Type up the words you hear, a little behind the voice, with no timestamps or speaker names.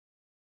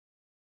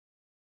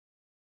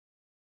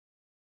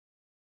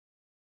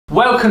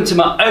Welcome to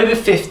my over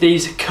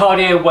 50s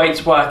cardio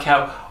weights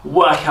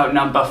workout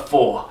number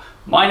 4.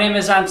 My name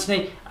is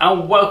Anthony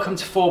and welcome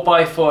to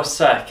 4x4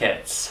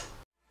 circuits.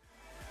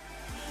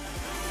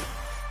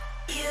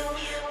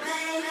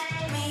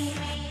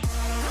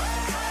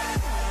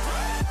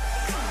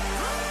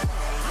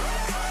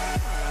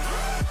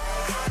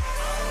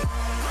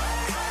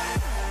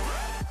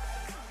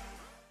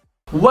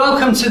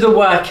 Welcome to the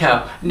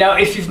workout. Now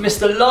if you've missed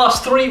the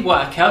last 3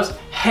 workouts,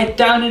 head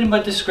down in my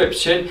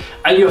description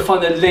and you'll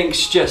find the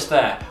links just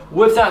there.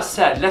 With that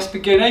said, let's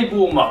begin a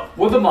warm up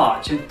with a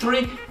march in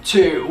 3,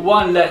 2,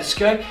 1, let's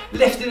go.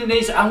 Lifting the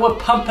knees and we're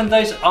pumping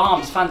those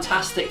arms,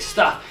 fantastic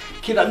stuff.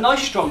 Keep that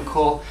nice strong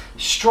core,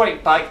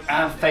 straight back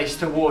and face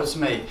towards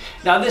me.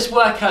 Now this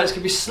workout is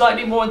going to be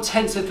slightly more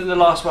intensive than the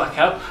last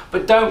workout,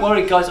 but don't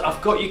worry guys,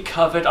 I've got you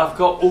covered. I've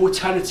got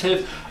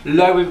alternative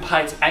low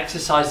impact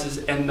exercises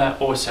in there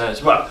also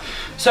as well.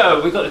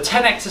 So we've got the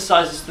 10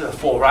 exercises to the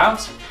 4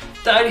 rounds,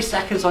 30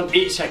 seconds on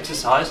each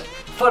exercise,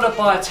 followed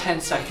by a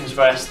 10 seconds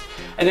rest.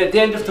 And at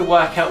the end of the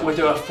workout, we'll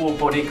do a full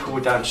body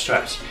cool down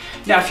stretch.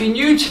 Now if you're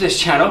new to this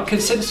channel,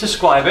 consider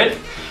subscribing.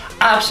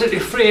 Absolutely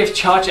free of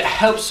charge, it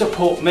helps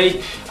support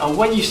me, and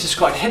when you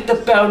subscribe hit the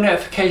bell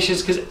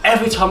notifications because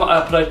every time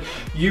I upload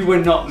you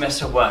will not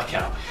miss a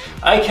workout.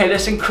 Okay,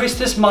 let's increase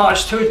this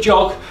march to a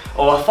jog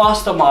or a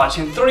faster march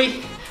in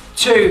 3,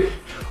 2,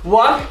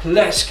 1,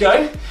 let's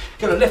go.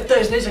 Gonna lift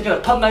those knees, I'm gonna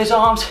pump those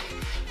arms.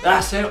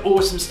 That's it,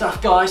 awesome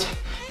stuff guys.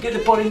 Get the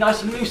body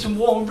nice and loose and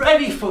warm,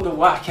 ready for the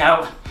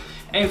workout.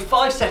 In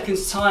 5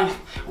 seconds time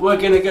we're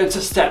gonna go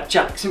to step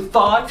jacks in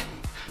 5,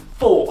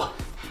 4,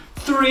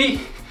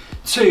 3,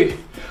 2,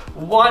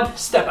 1,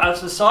 step out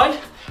to the side,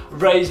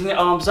 raising the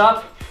arms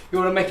up. You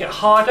want to make it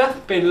harder,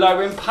 being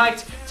low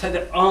impact, take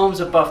the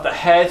arms above the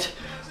head,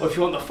 or if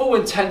you want the full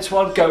intense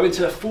one, go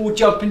into the full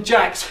jumping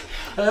jacks,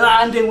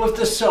 landing with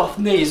the soft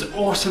knees.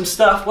 Awesome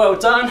stuff, well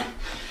done.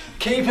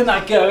 Keeping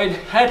that going,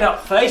 head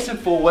up, facing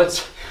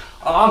forwards,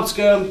 arms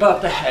going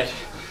above the head.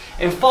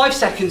 In 5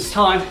 seconds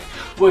time,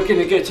 we're going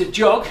to go to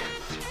jog,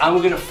 and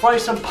we're going to throw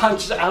some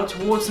punches out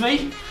towards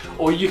me,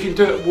 or you can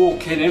do it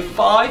walking in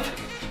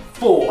 5,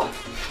 4,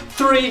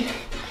 3,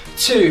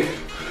 2,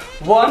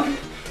 1,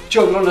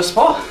 jogging on the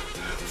spot,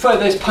 throw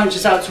those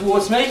punches out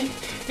towards me.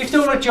 If you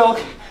don't want to jog,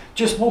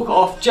 just walk it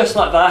off just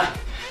like that.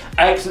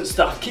 Excellent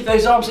stuff. Keep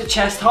those arms at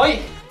chest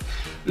height,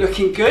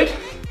 looking good.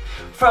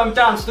 Throw them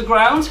down to the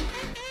ground.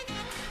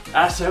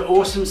 That's it,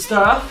 awesome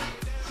stuff.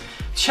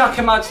 Chuck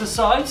them out to the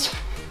sides.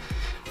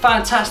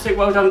 Fantastic,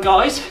 well done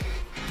guys.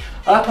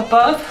 Up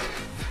above,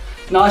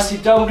 nicely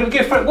done. We're going to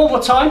go for it one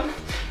more time.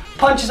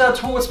 Punches out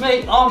towards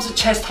me, arms at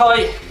chest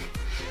height.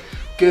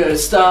 Good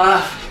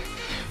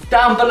stuff.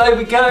 Down below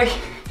we go.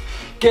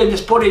 Getting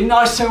this body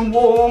nice and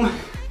warm.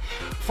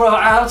 Throw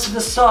it out to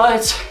the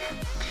sides.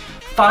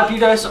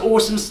 Fabulous,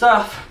 awesome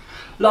stuff.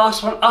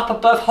 Last one, up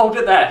above, hold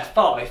it there.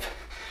 5,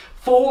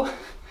 4,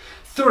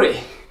 3,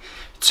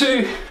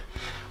 2,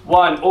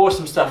 1.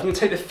 Awesome stuff. I'm going to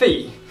take the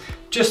feet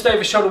just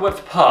over shoulder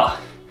width apart.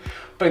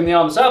 Bring the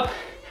arms up.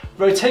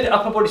 Rotate the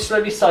upper body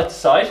slowly side to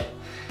side.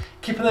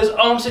 Keeping those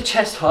arms at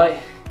chest height.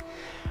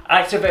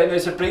 Activating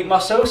those oblique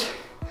muscles.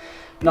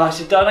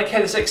 Nicely done. Okay,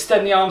 let's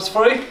extend the arms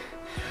through.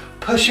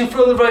 Pushing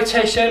through the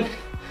rotation.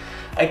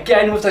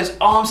 Again with those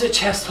arms at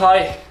chest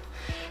height.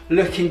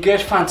 Looking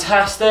good,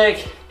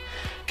 fantastic.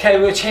 Okay,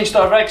 we're going to change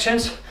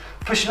directions.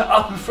 Pushing it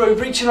up and through,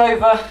 reaching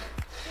over.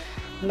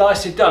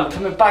 Nicely done.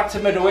 Coming back to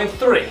middle in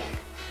 3,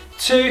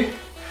 2,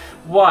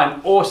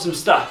 1. Awesome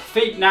stuff.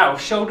 Feet now,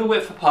 shoulder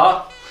width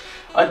apart.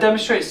 I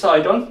demonstrate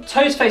side on.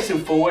 Toes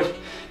facing forward.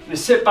 Going to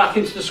sit back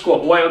into the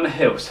squat, weight on the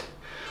heels.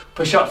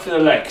 Push up through the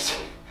legs.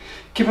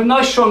 Keep a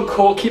nice strong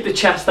core, keep the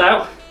chest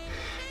out.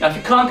 Now if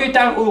you can't go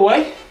down all the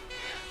way,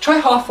 try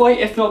halfway,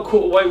 if not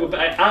quarter way, will be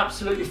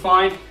absolutely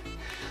fine.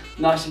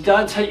 Nicely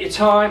done, take your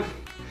time.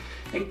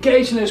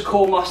 Engaging those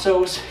core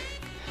muscles.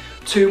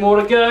 2 more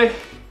to go.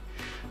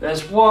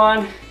 There's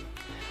 1.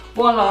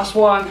 One last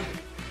one.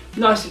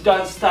 Nicely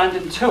done,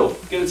 standing tall.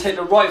 You're going to take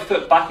the right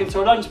foot back into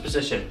a lunge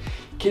position.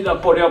 Keep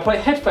that body upright,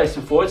 head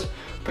facing forwards.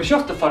 Push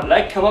off the front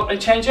leg, come up and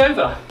change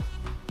over.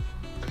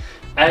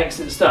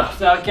 Excellent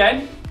stuff. Now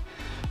again,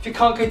 if you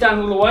can't go down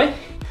all the way,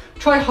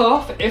 try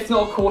half, if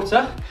not a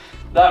quarter.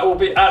 That will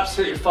be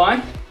absolutely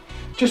fine.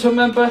 Just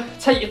remember,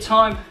 take your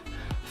time,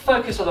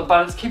 focus on the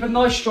balance, keep a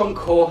nice strong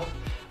core,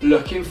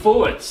 looking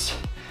forwards.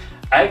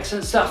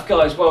 Excellent stuff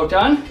guys, well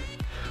done.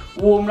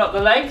 Warming up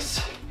the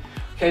legs.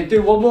 Okay,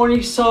 do one more on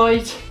each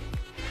side.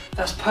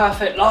 That's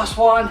perfect, last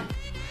one.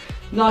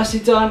 Nicely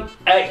done,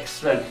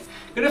 excellent.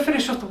 I'm gonna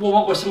finish off the warm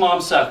up with some arm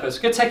circles.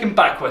 Gonna take them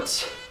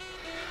backwards.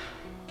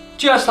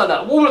 Just like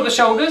that, warm up the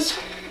shoulders.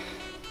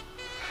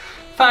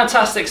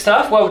 Fantastic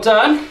stuff, well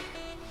done.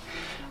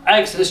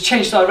 Excellent, let's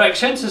change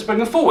directions, let's bring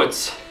them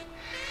forwards.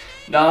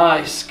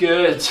 Nice,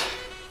 good.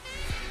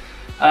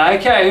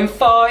 Okay, in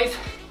 5,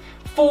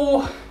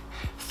 4,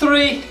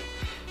 3,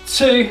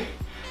 2,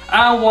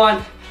 and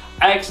 1.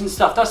 Excellent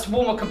stuff, that's the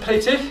warm up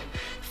completed.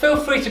 Feel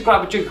free to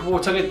grab a drink of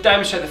water. I'm going to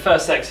demonstrate the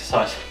first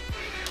exercise.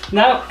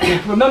 Now,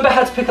 remember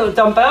how to pick up the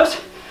dumbbells.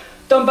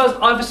 Dumbbells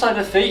either side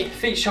of the feet,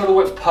 feet shoulder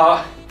width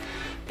apart.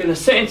 Gonna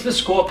sit into the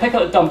squat, pick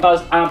up the dumbbells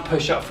and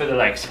push up through the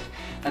legs.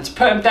 And to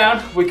put them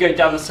down, we go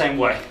down the same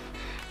way.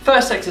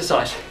 First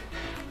exercise,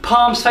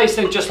 palms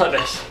facing just like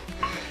this.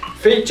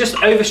 Feet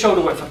just over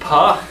shoulder width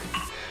apart.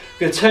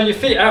 You're gonna turn your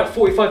feet out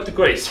 45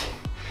 degrees.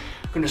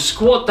 You're gonna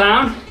squat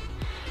down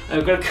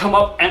and we're gonna come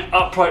up and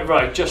upright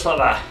row, just like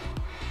that.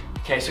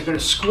 Okay, so we're gonna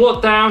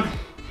squat down,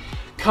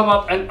 come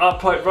up and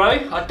upright row.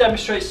 I'll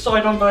demonstrate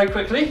side on very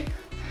quickly.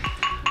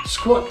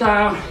 Squat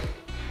down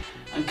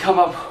and come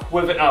up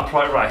with an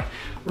upright row.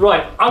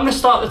 Right, I'm gonna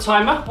start the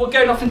timer. We're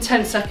going off in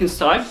 10 seconds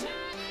time.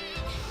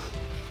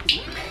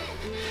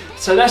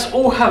 So let's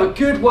all have a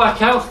good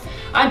workout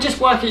and just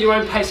work at your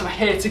own pace. I'm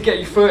here to get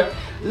you through it.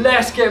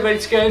 Let's get ready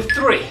to go in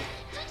 3,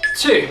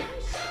 2,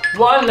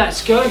 1,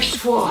 let's go.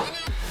 Squat,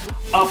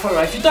 upright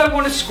row. If you don't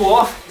want to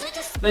squat,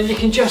 then you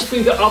can just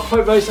do the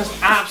upright rows,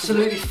 that's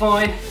absolutely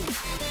fine.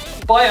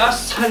 By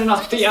us turning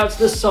our feet out to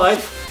the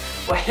side,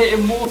 we're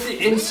hitting more of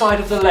the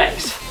inside of the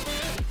legs.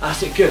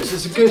 That's it, good. So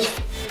it's a good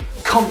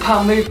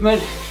compound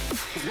movement,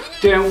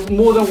 doing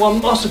more than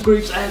one muscle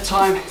groups at a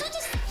time.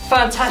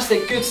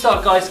 Fantastic, good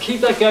start guys,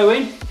 keep that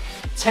going.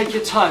 Take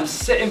your time,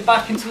 sitting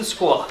back into the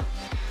squat.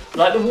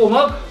 Like the warm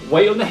up,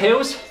 weight on the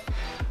heels,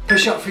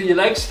 push up through your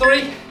legs.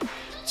 3,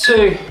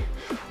 2,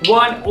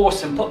 1,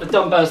 awesome. Put the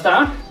dumbbells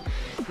down.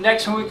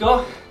 Next one we've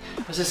got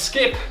is a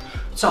skip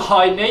to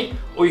high knee,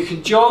 or you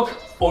can jog,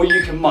 or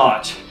you can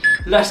march.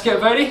 Let's get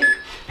ready.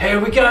 Here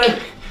we go,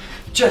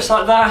 just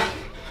like that.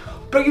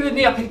 Bringing the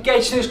knee up,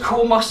 engaging those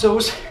core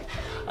muscles.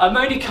 I'm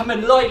only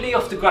coming lightly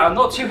off the ground,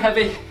 not too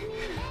heavy.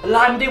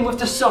 Landing with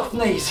the soft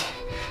knees.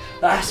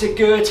 That's it,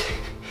 good.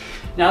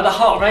 Now the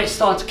heart rate's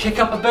starting to kick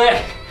up a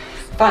bit.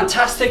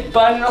 Fantastic,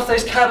 burning off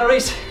those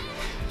calories.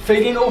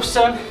 Feeling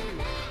awesome.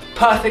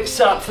 Perfect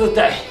setup for the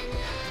day.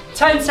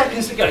 10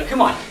 seconds to go,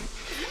 come on.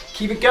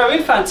 Keep it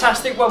going,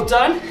 fantastic, well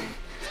done.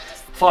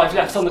 5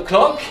 left on the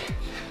clock.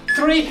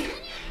 3,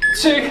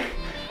 2,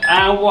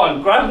 and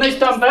 1. Grab those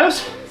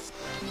dumbbells.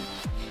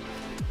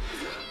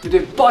 We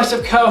do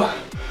bicep curl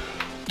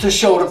to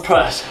shoulder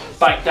press.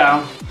 Back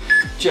down,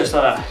 just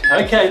like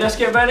that. Okay, let's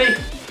get ready.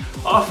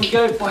 Off we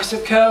go,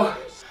 bicep curl.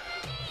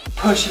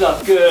 Push it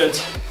up, good.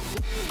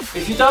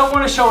 If you don't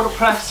want a shoulder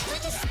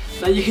press,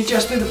 then you can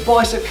just do the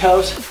bicep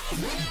curls.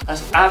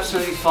 That's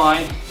absolutely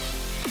fine.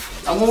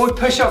 And when we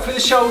push up through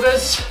the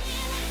shoulders,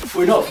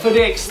 we're not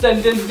fully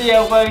extending the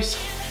elbows.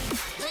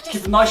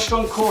 Keep a nice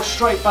strong core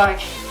straight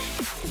back,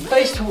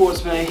 face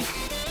towards me.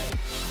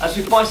 As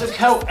we bicep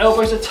curl,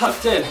 elbows are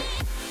tucked in.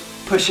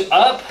 Push it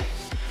up,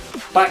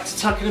 back to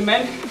tucking them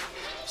in,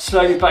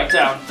 slowly back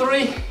down.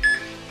 3,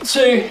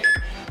 2,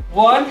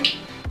 1.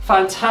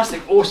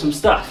 Fantastic, awesome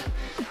stuff.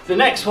 The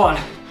next one,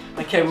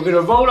 okay, we're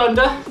gonna roll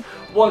under,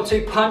 1,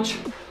 2, punch,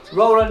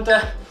 roll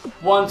under,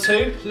 1,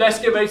 2. Let's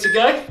get ready to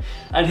go.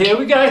 And here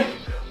we go.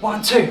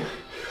 1, 2,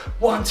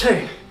 1,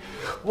 2,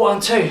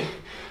 1, 2.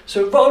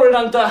 So rolling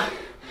under,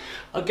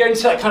 I'm going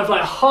to that kind of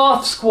like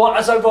half squat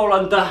as I roll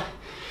under.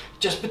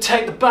 Just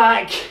protect the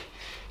back,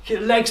 keep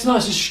the legs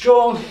nice and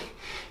strong,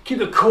 keep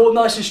the core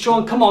nice and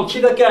strong. Come on,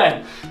 keep that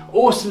going.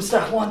 Awesome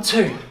stuff. 1,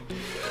 2,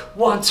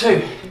 1,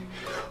 2,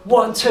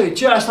 1, 2.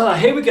 Just like that.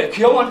 Here we go.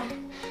 Come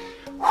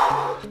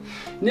on.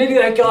 Nearly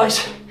there,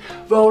 guys.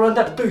 Roll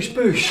under, boosh,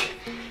 boosh.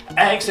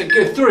 Excellent,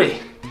 good. 3,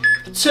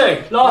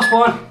 2, last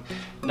one.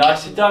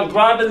 Nicely done.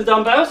 Grabbing the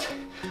dumbbells.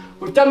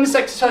 We've done this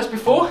exercise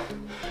before.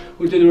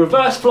 We do the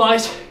reverse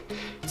flies,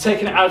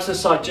 taking it out to the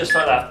side just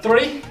like that.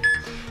 3,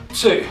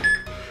 2,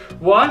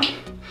 1.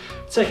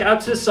 Take it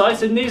out to the side,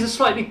 so knees are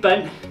slightly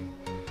bent.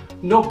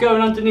 Not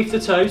going underneath the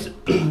toes,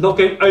 not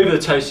going over the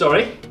toes,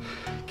 sorry.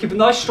 Keep a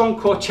nice strong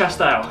core, chest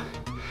out.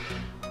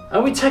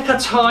 And we take our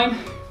time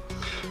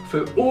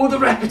through all the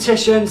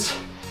repetitions.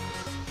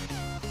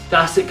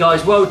 That's it,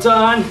 guys, well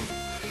done.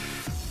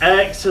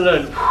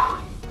 Excellent.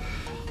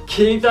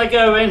 Keep that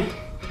going.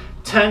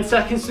 10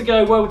 seconds to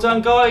go, well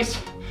done, guys.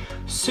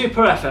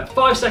 Super effort,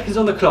 5 seconds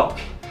on the clock.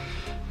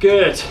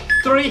 Good,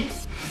 3,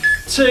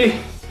 2,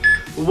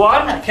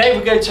 1. Okay,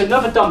 we're going to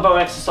another dumbbell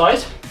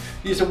exercise.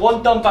 Using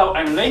one dumbbell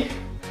only.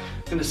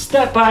 Gonna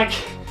step back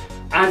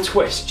and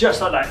twist, just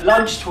like that,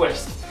 lunge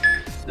twist.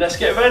 Let's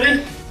get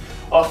ready,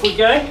 off we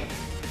go.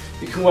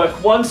 You can work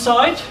one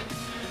side,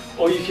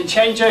 or you can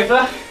change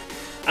over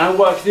and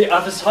work the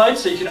other side,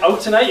 so you can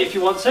alternate if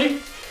you want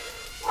to.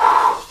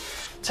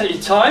 Take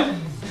your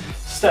time,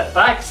 step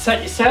back,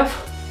 set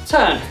yourself,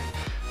 turn.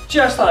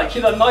 Just like that,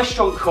 keep that nice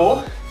strong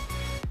core.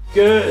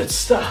 Good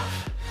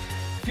stuff.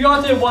 If you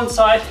are doing one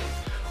side,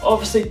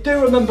 obviously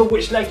do remember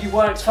which leg you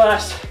worked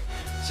first,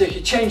 so you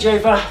can change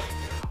over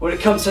when it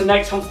comes to the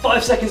next one.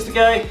 5 seconds to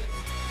go.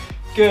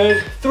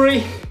 Good,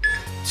 3,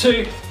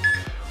 2,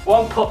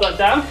 1, pop that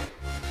down.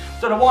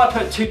 Don't know why I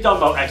put 2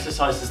 dumbbell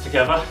exercises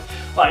together.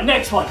 Right,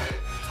 next one,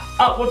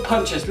 upward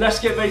punches. Let's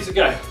get ready to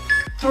go.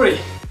 3,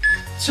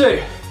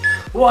 2,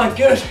 1,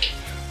 good.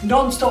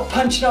 Non-stop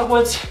punching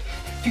upwards.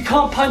 If you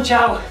can't punch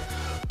out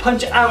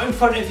in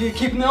front of you,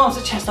 keeping the arms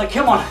at chest, like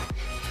come on,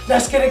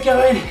 let's get it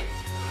going.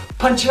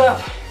 Punch it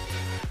up.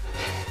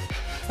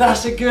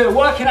 That's it, good.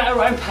 Working at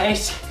your own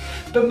pace,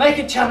 but make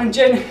it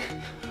challenging.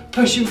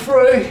 Pushing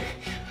through.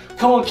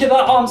 Come on, keep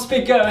that arm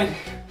speed going.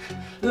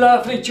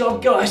 Lovely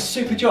job, guys.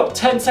 Super job.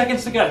 10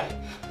 seconds to go.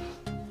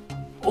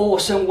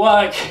 Awesome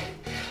work.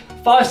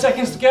 5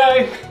 seconds to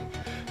go.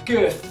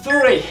 Good.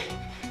 3,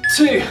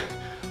 2,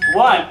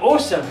 1.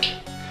 Awesome.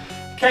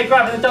 Okay,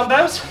 grabbing the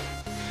dumbbells.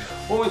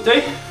 What we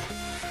do,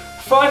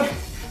 front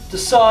to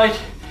side,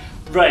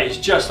 raise,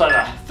 just like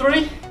that.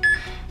 3,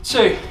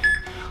 2,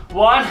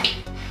 1.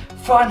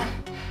 Front,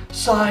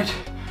 side,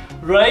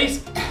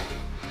 raise.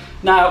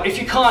 Now, if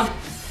you can't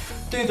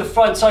do the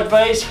front side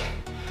raise,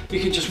 you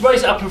can just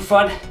raise it up in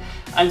front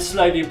and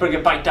slowly bring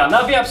it back down.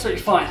 That'll be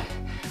absolutely fine.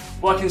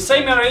 Working the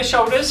same area,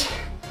 shoulders.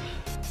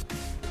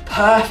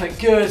 Perfect,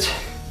 good.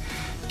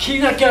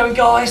 Keep that going,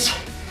 guys.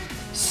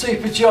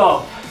 Super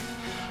job.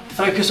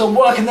 Focus on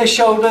working those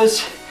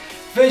shoulders.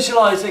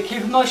 Visualize it,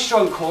 keep a nice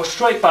strong core,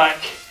 straight back.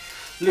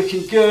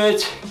 Looking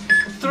good.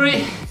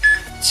 3,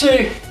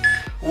 2,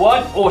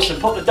 1. Awesome,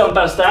 put the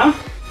dumbbells down.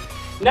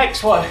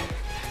 Next one,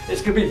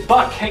 it's gonna be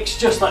butt kicks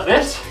just like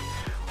this.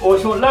 Or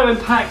if you want low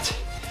impact,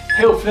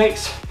 heel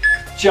flicks,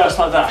 just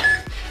like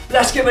that.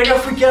 Let's get ready,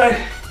 off we go.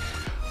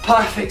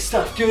 Perfect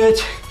stuff, good.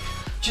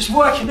 Just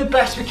working the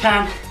best we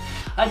can.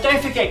 And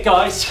don't forget,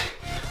 guys,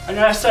 I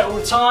know I say it all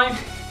the time,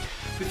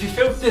 but if you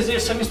feel dizzy or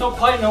something's not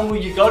quite normal,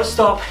 you gotta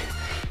stop,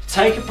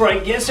 take a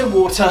break, get some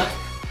water.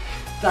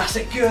 That's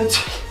it, good.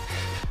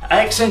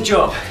 Excellent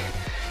job.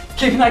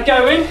 Keeping that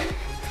going.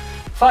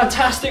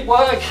 Fantastic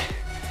work.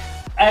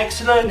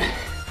 Excellent.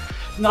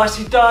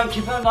 Nicely done,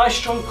 keeping a nice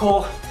strong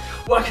core.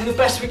 Working the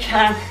best we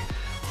can.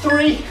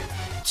 3,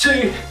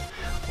 2,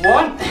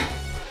 1.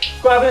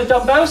 Grabbing the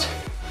dumbbells.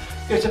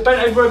 Go to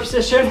bent over row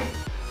position.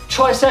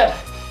 Tricep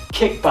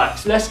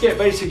kickbacks. Let's get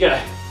ready to go.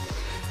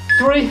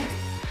 3,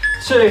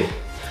 2,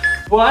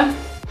 1.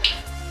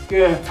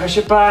 Good, push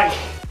it back.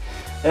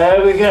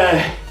 There we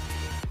go.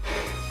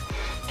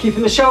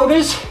 Keeping the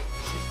shoulders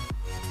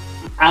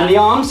and the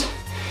arms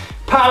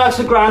parallel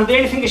to the ground. The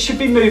only thing that should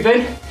be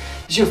moving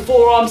is your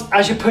forearms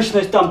as you're pushing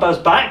those dumbbells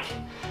back.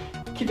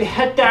 Keep your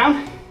head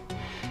down,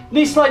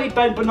 knees slightly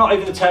bent but not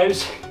over the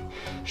toes.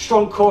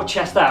 Strong core,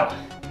 chest out.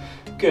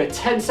 Good,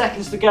 10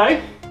 seconds to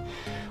go.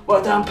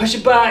 Well done, push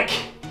it back,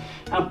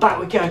 and back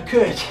we go,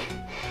 good.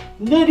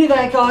 Nearly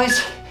there,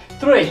 guys.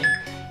 3,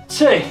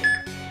 2,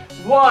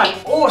 1,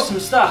 awesome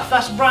stuff.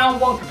 That's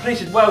round one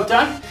completed, well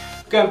done.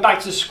 Going back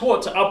to the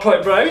squat to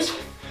upright rows,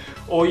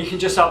 or you can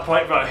just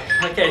upright row.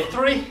 Okay,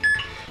 3,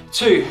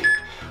 2,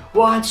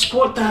 1,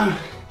 squat down,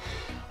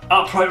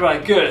 upright row,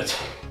 good.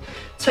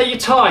 Take your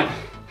time,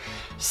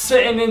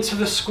 sitting into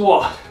the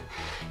squat.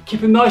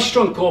 Keep a nice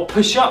strong core,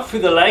 push up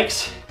through the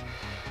legs.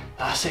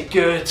 That's it,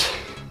 good.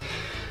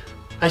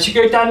 As you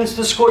go down into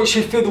the squat, you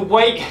should feel the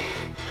weight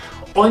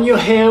on your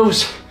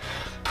heels.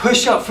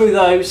 Push up through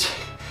those.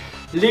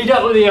 Lead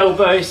up with the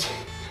elbows.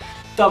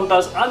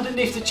 Dumbbells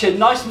underneath the chin,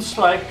 nice and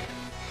slow.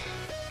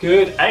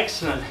 Good,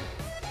 excellent.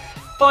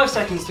 5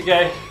 seconds to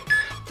go.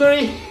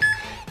 3,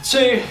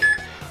 2,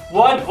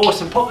 1.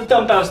 Awesome, pop the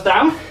dumbbells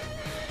down.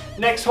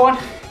 Next one,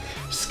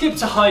 skip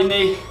to high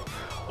knee,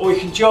 or you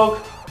can jog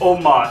or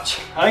march.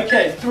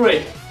 Okay,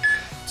 3,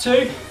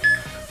 2,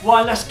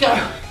 1, let's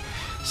go.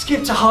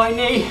 Skip to high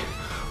knee,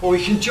 or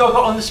you can jog it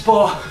on the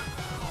spot,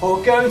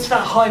 or go into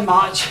that high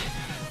march.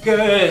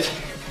 Good.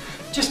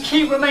 Just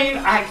keep remaining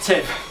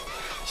active.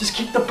 Just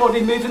keep the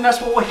body moving,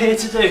 that's what we're here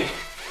to do.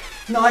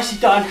 Nicely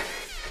done.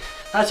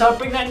 As I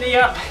bring that knee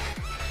up,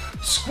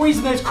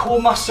 squeezing those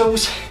core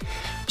muscles,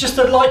 just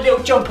a light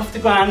little jump off the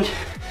ground,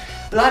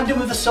 landing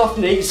with the soft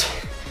knees.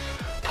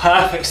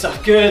 Perfect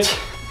stuff, good.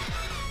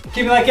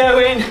 Keep that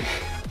going.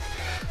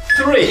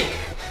 3,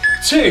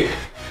 2,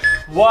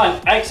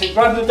 1, excellent.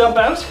 Grab the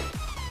dumbbells.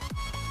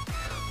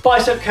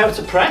 Bicep curl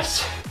to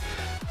press.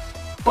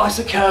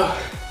 Bicep curl,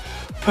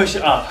 push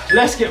it up.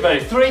 Let's get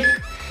ready. 3,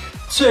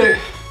 2,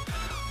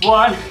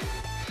 1.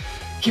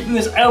 Keeping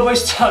those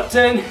elbows tucked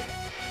in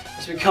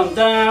as we come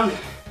down,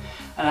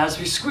 and as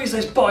we squeeze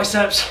those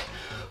biceps,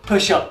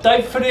 push up.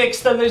 Don't fully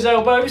extend those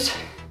elbows.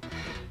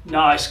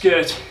 Nice,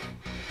 good.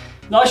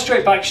 Nice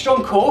straight back,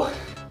 strong core.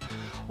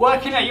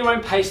 Working at your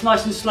own pace,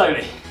 nice and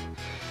slowly.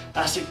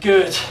 That's it,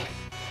 good.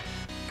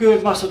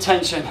 Good muscle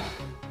tension.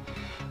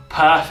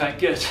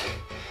 Perfect, good.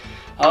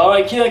 All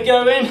right, keep that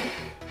going.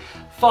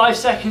 5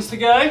 seconds to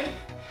go.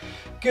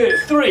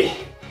 Good, 3,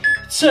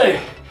 2,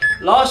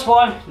 last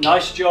one,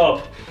 nice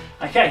job.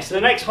 Okay, so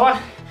the next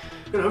one,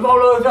 we're gonna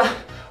roll over,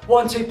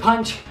 1, 2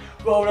 punch,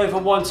 roll over,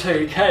 1, 2.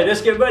 Okay,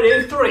 let's get ready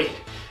in 3,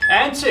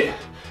 and 2,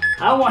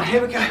 and 1.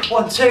 Here we go,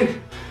 1,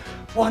 2,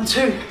 1,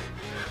 2,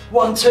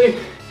 1, 2.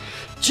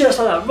 Just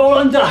like that, roll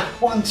under,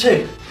 1,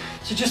 2.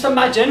 So just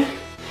imagine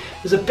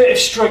there's a bit of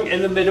strength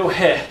in the middle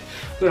here.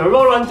 We're gonna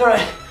roll under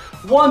it,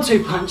 1,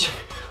 2 punch,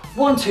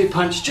 1, 2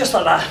 punch, just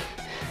like that.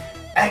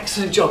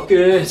 Excellent job,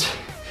 good.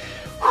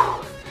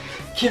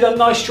 Keep that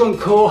nice strong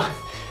core.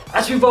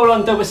 As we roll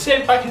under, we're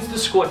sitting back into the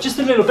squat just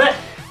a little bit.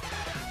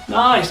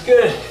 Nice,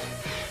 good.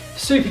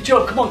 Super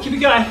job, come on, keep it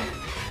going.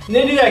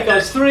 Nearly there,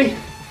 guys. 3,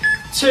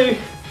 2,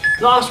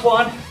 last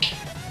one.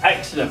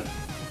 Excellent.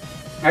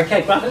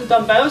 Okay, grab the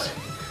dumbbells.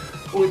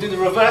 We'll do the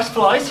reverse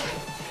flies,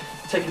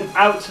 taking them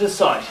out to the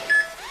side.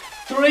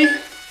 3,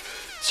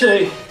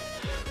 2,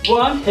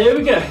 1, here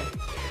we go.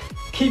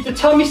 Keep the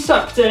tummy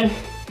sucked in,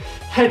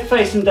 head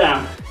facing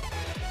down.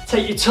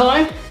 Take your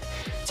time,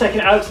 taking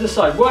it out to the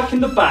side, working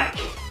the back.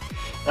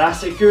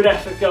 That's a good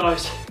effort,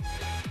 guys.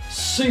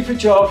 Super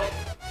job.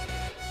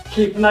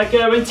 Keeping that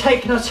going,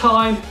 taking our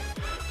time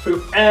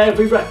through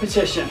every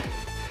repetition.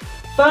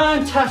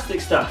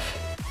 Fantastic stuff.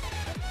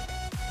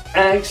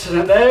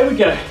 Excellent, there we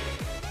go.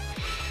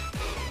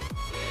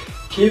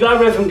 Keep that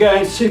rhythm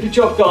going, super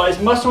job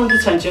guys. Muscle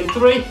under tension,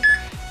 3,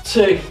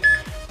 2,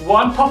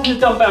 1. Popping the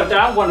dumbbell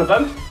down, one of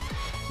them.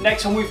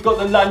 Next one we've got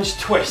the lunge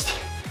twist.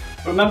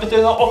 Remember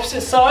doing the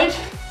opposite side?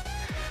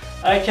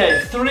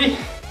 Okay, 3,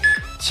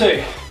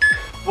 2,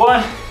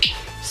 1.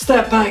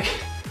 Step back,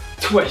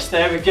 twist,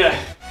 there we go.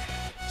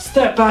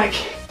 Step back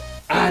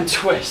and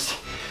twist.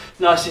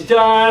 Nicely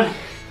done.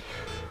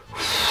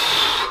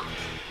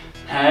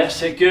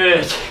 That's it,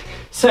 good.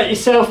 Set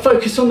yourself,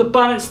 focus on the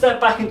balance, step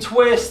back and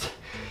twist.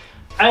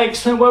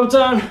 Excellent, well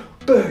done.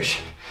 Push.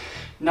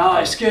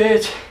 Nice,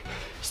 good.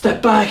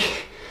 Step back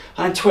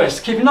and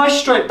twist. Keep a nice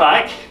straight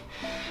back.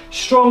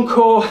 Strong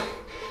core.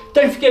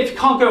 Don't forget, if you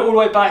can't go all the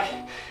way back,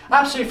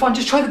 absolutely fine,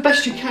 just try the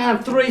best you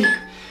can. 3,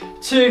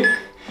 2,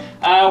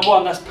 and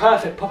 1, that's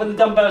perfect. Popping the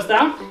dumbbells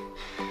down.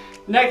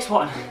 Next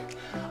one,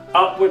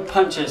 upward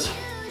punches.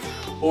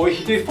 Or you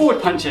can do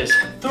forward punches.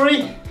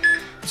 3,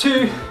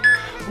 2,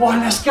 1,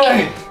 let's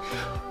go.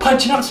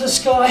 Punching up to the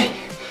sky,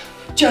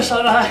 just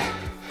like that.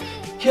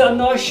 Get a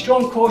nice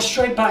strong core,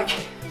 straight back.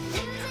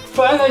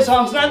 Throw those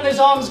arms, let those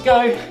arms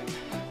go.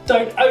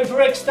 Don't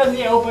overextend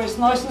the elbows,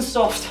 nice and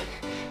soft.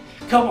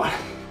 Come on,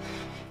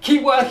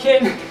 keep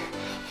working.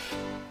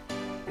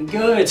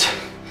 Good.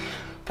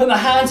 Put the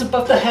hands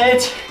above the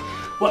head.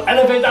 We'll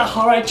elevate that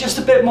heart rate just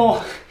a bit more.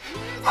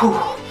 Whew.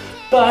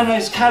 Burn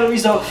those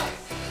calories off.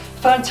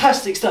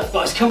 Fantastic stuff,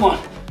 guys, come on.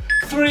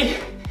 3,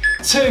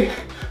 2,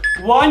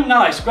 1,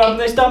 nice. Grabbing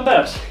those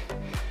dumbbells.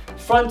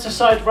 Front to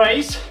side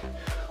raise,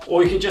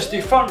 or you can just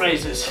do front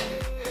raises.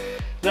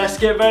 Let's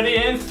get ready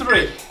in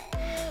 3,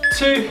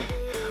 2,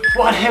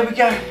 1, here we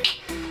go.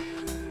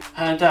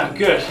 And down,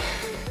 good.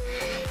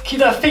 Keep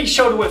that feet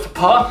shoulder width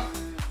apart.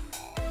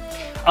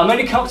 I'm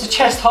only come up to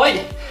chest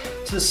height,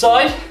 to the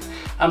side,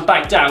 and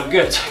back down,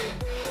 good.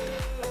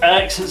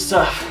 Excellent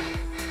stuff.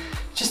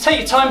 Just take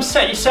your time,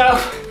 set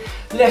yourself,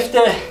 lift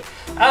it,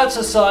 out to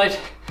the side,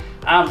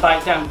 and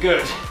back down,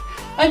 good.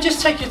 And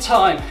just take your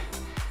time.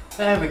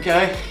 There we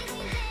go.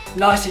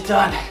 Nicely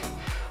done.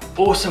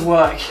 Awesome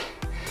work.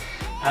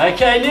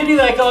 Okay, nearly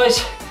there,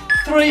 guys.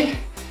 3,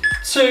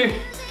 2,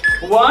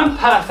 1,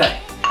 perfect.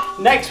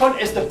 Next one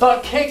is the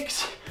butt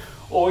kicks,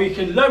 or you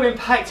can low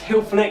impact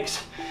heel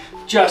flicks,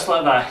 just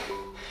like that.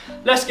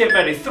 Let's get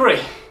ready. 3,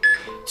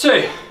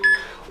 2,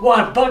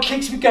 1, butt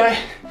kicks we go.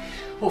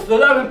 Or for the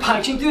low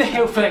impact, you can do the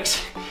heel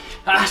flicks.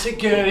 That's it,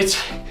 good.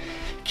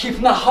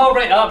 Keeping the heart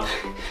rate up,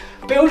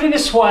 building a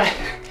sweat,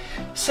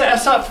 set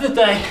us up for the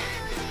day.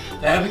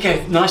 There we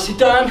go, nicely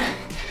done.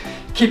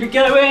 Keep it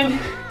going.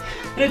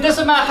 And it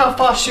doesn't matter how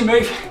fast you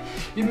move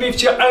to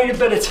your own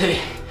ability.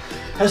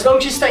 As long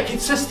as you stay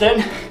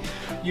consistent,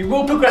 you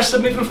will progress to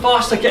moving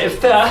faster, getting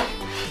fitter,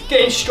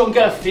 getting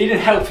stronger, feeling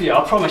healthier,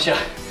 I promise you.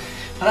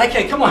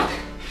 Okay, come on.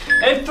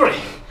 And 3,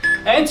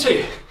 and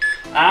 2,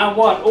 and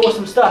 1.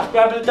 Awesome stuff.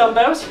 Grabbing the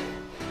dumbbells.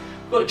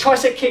 We've got the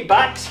tricep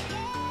kickbacks.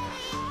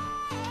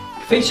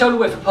 Feet shoulder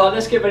width apart.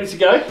 Let's get ready to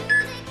go.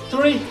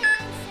 3,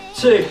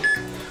 2,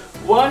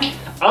 1.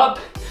 Up.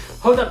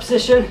 Hold that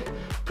position.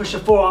 Push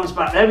your forearms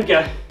back. There we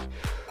go.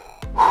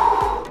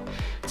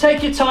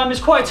 Take your time.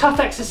 It's quite a tough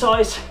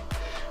exercise,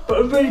 but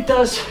it really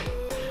does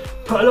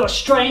put a lot of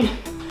strain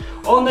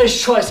on those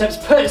triceps,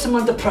 puts them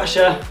under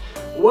pressure,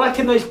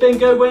 working those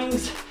bingo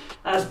wings,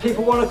 as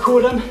people want to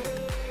call them.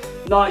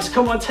 Nice,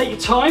 come on, take your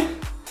time.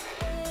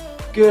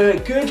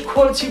 Good, good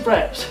quality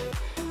reps.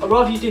 I'd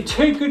rather you do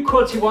 2 good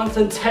quality ones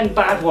than 10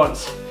 bad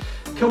ones.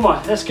 Come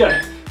on, let's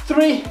go.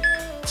 3,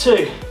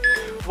 2,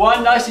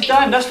 1, nicely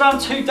done. That's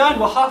round 2 done,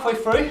 we're halfway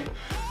through.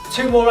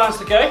 2 more rounds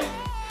to go.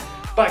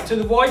 Back to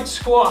the wide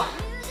squat,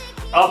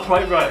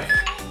 upright row.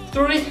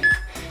 3,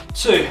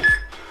 2,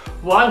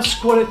 1,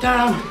 squat it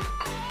down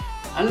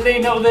and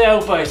lean out with the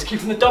elbows,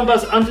 keeping the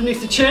dumbbells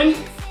underneath the chin.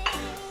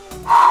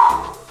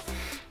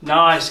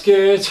 Nice,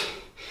 good.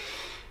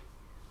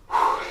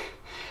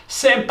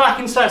 Sitting back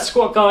into that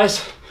squat,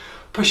 guys.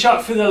 Push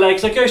up through the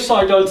legs. I go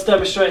side on to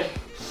demonstrate.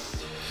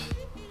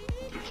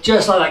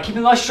 Just like that,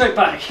 keeping a nice straight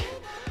back.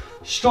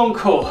 Strong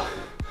core.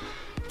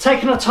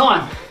 Taking our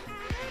time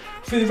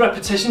through the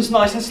repetitions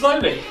nice and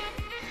slowly.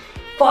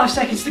 5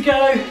 seconds to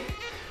go.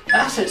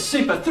 That's it,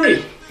 super.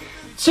 3,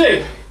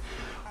 2,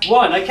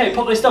 1. Okay,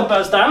 pop those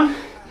dumbbells down.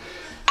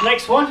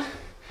 Next one,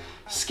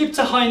 skip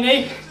to high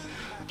knee,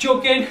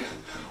 jogging,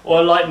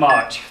 or light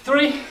march.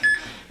 3,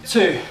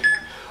 2,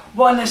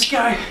 1, let's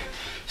go.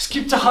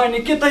 Skip to high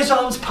knee, get those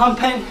arms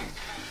pumping.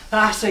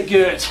 That's it,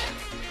 good.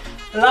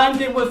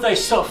 Landing with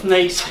those soft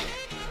knees.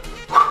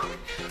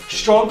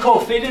 Strong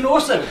core, feeling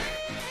awesome.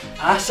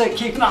 That's it,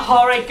 keeping that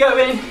heart rate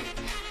going.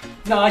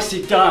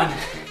 Nicely done.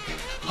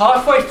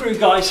 Halfway through,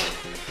 guys.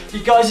 You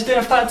guys are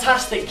doing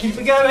fantastic. Keep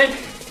it going.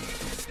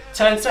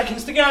 10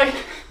 seconds to go.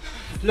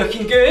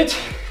 Looking good.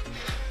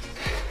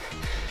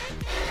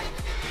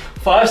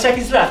 5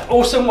 seconds left.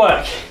 Awesome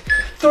work.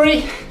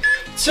 3,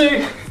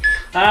 2,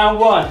 and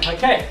 1.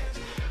 Okay.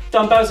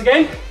 Dumbbells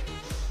again.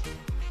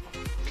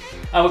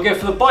 And we'll go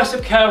for the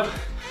bicep curl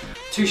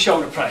to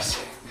shoulder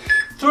press.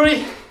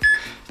 3,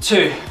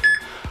 2,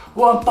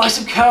 1.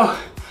 Bicep curl.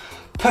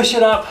 Push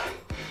it up.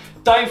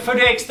 Don't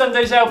fully extend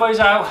those elbows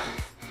out.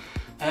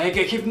 There you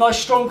go. Keep a nice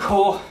strong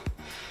core.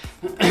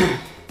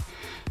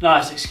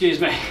 Nice,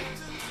 excuse me.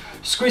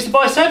 Squeeze the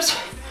biceps.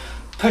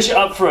 Push it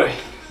up through.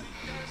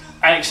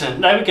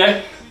 Excellent. There we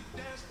go.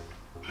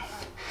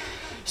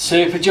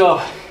 Super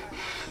job.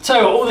 Tell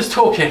you what, all this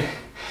talking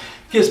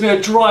gives me a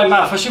dry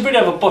mouth. I should really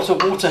have a bottle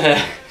of water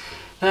here.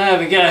 There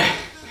we go.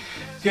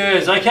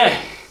 Good.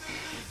 Okay.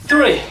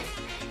 3,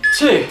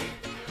 2,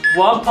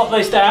 1. Pop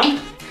those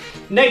down.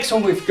 Next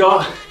one we've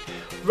got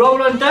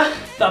roll under.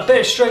 That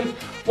bit of strength.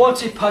 1,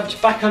 2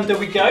 punch. Back under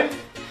we go.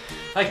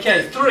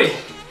 Okay. 3,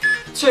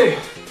 2,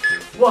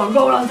 1.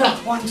 Roll under.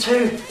 1,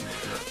 2,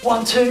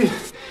 1, 2.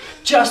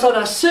 Just like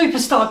that. Super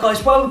start,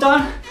 guys. Well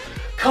done.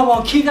 Come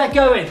on, keep that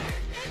going.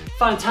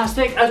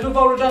 Fantastic. As we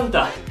roll it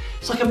under,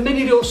 it's like a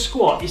mini little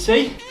squat, you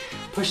see?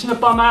 Pushing the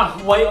bum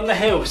out, weight on the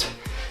heels.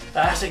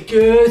 That's it,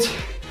 good.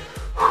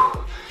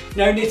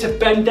 No need to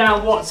bend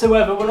down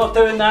whatsoever, we're not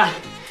doing that.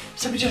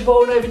 Simply just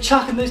rolling over,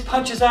 chucking those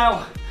punches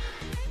out.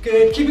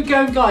 Good, keep it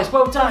going, guys,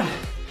 well done.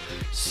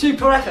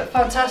 Super effort,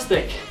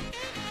 fantastic.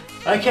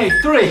 Okay,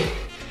 3,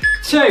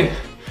 2,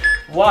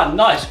 1,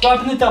 nice.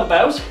 Grabbing the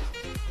dumbbells,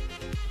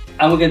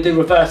 and we're gonna do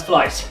reverse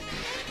flights.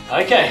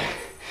 Okay,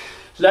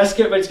 let's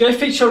get ready to go.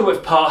 Feet shoulder width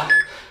apart.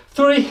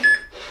 3,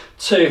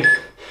 2,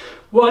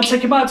 1.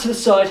 Take them out to the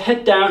side,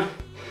 head down.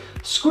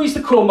 Squeeze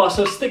the core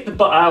muscles, stick the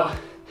butt out.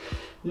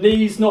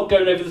 Knees not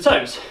going over the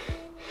toes.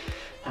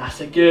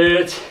 That's it,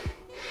 good.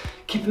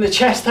 Keeping the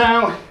chest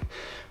out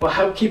will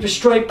help keep a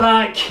straight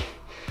back.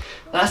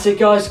 That's it,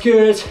 guys,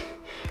 good.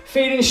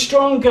 Feeling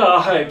stronger,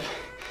 I hope.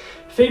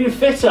 Feeling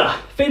fitter,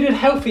 feeling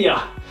healthier.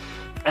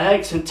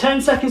 Excellent,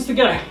 10 seconds to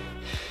go.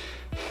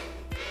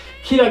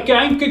 Keep that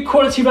going, good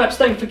quality reps,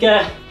 don't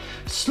forget.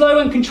 Slow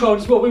and controlled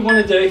is what we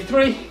want to do.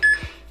 3,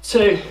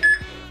 2,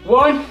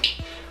 1.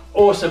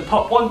 Awesome,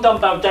 pop one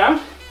dumbbell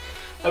down.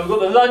 And we've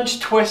got the lunge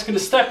twist, gonna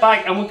step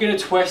back and we're gonna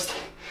twist.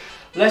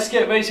 Let's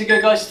get ready to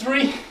go, guys.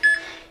 3,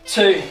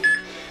 2,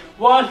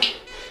 1,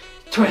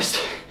 twist.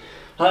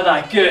 Like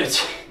that, good.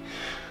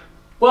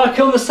 Work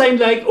on the same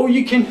leg, or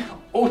you can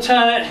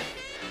alternate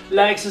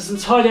legs, it's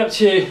entirely up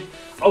to you.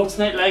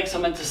 Alternate legs, I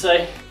meant to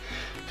say.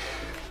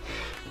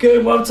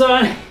 Good, well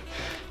done.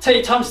 Take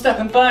your time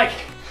stepping back.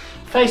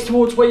 Face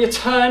towards where you're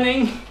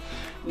turning.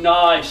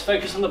 Nice,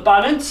 focus on the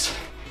balance.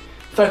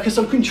 Focus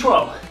on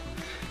control.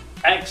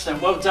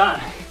 Excellent, well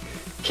done.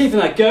 Keeping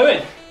that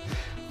going.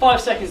 5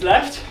 seconds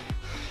left.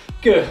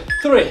 Good,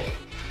 3,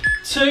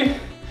 2,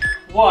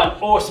 1.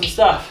 Awesome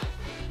stuff.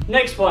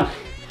 Next one,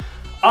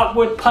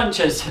 upward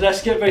punches.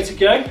 Let's get ready to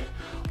go.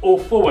 All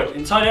forward,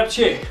 entirely up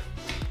to you.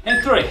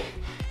 In 3,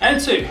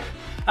 and 2,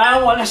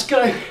 and 1, let's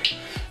go.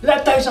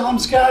 Let those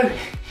arms go.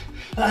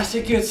 That's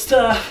the good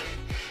stuff.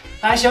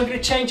 Actually, I'm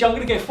gonna change, I'm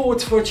gonna go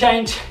forwards for a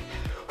change.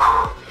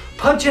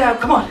 Punch it out,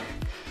 come on.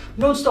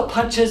 Non-stop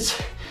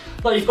punches,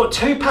 like you've got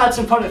 2 pads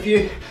in front of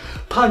you.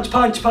 Punch,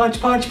 punch, punch,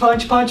 punch,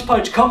 punch, punch,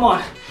 punch, come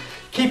on.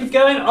 Keep it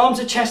going, arms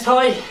at chest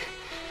high.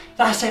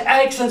 That's it,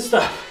 excellent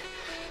stuff.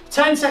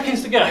 10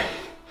 seconds to go.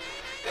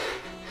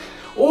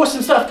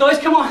 Awesome stuff, guys,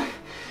 come on.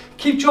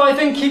 Keep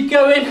driving, keep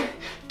going.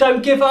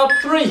 Don't give up.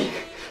 3,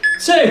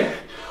 2,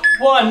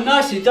 1,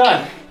 nicely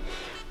done.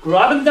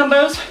 Grabbing the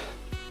dumbbells.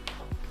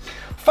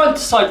 Front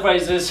to side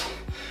raises,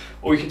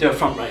 or you can do a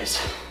front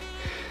raise.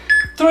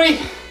 3,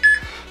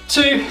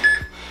 2,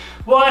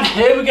 1,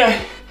 here we go.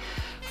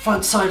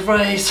 Front side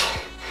raise,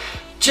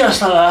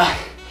 just like that.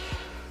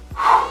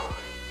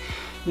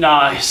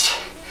 Nice.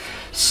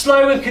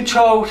 Slow and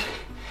controlled.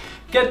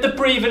 Get the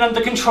breathing under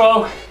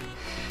control.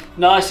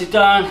 Nicely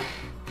done.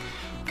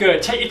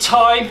 Good, take your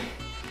time.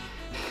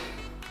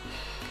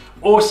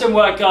 Awesome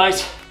work,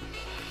 guys.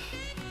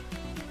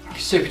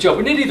 Super job,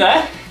 we're nearly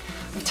there.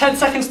 With 10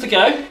 seconds to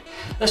go.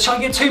 Let's try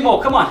and get 2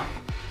 more, come on.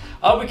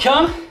 Up we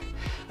come.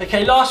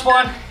 Okay, last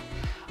one.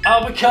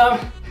 Up we come.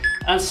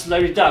 And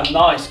slowly down.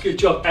 Nice, good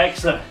job,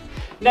 excellent.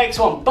 Next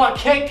one, butt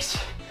kicks.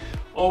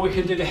 Or we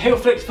can do the heel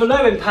flicks for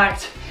low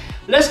impact.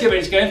 Let's get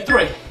ready to go in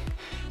 3,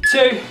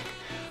 2,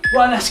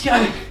 1, let's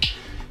go.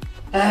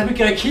 There we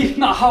go,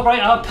 keeping that heart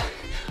rate up.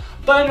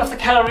 Burning off the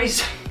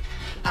calories.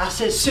 That's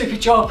it, super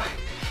job.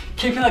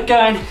 Keeping that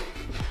going.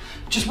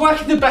 Just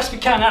working the best we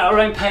can at our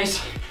own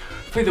pace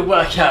through the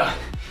workout.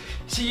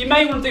 So you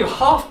may want to do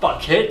half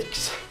butt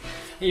kicks,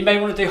 you may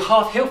want to do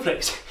half heel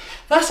flicks.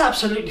 That's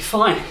absolutely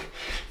fine,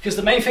 because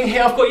the main thing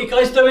here I've got you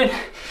guys doing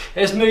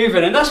is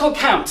moving, and that's what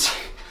counts.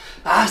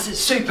 That's it,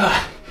 super.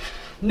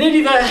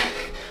 Nearly there.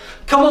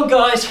 Come on,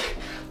 guys.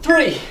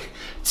 3,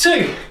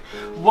 2,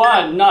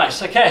 1,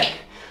 nice, okay.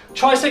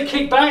 Tricep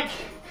kickback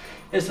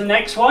is the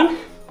next one.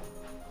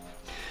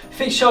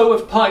 Feet shoulder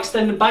width apart,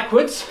 extending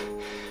backwards.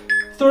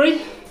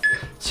 3,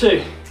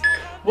 2,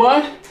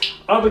 1.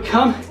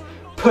 Overcome,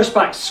 push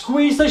back.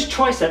 Squeeze those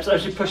triceps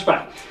as you push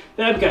back.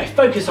 There we go,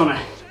 focus on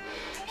it.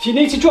 If you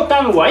need to drop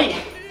down a weight,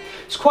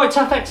 it's quite a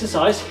tough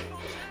exercise.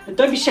 And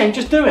don't be ashamed,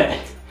 just do it.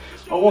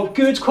 I want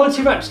good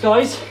quality reps,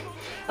 guys.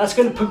 That's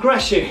going to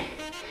progress you.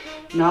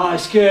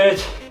 Nice,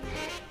 good.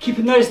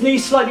 Keeping those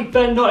knees slightly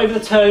bent, not over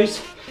the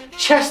toes.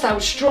 Chest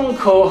out, strong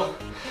core.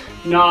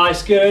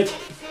 Nice, good.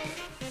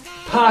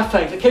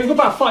 Perfect. Okay, we've got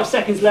about 5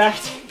 seconds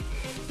left.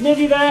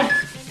 Nearly there.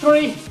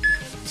 3,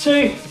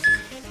 2,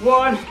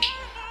 1.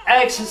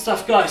 Excellent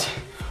stuff, guys.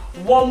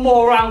 One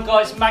more round,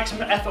 guys.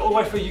 Maximum effort all the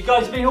way through. You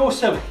guys have been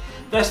awesome.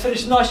 Let's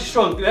finish nice and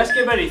strong. Let's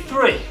get ready.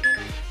 3,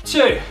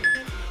 2,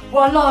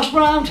 1. Last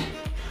round.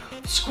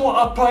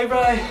 Squat upright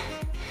row.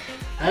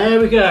 There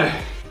we go.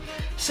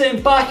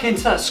 Sitting back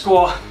into that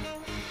squat.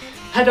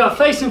 Head up,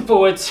 facing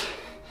forwards.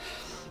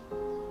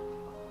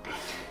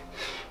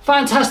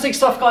 Fantastic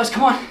stuff, guys.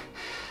 Come on.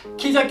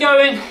 Keep that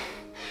going.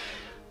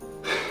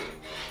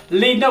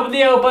 Leading up with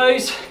the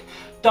elbows.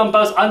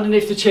 Dumbbells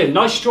underneath the chin.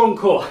 Nice strong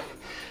core.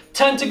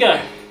 10 to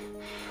go.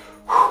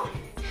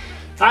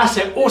 That's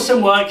it.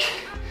 Awesome work.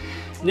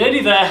 Nearly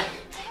there.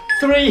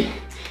 3,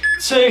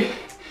 2,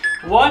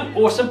 1.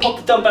 Awesome. Pop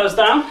the dumbbells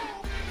down.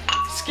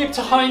 Skip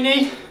to high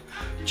knee.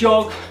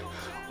 Jog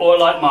or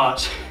light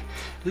march.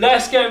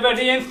 Let's get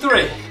ready in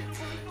 3,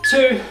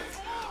 2,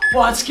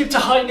 1. Skip to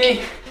high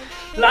knee.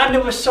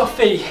 Landing with soft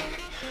feet.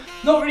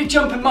 Not really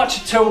jumping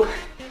much at all.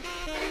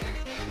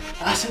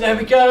 That's it, there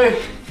we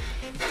go.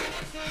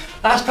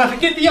 That's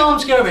perfect, get the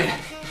arms going.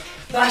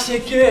 That's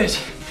it, good.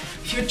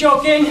 If you're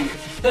jogging,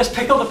 let's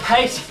pick up the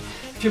pace.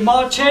 If you're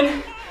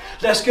marching,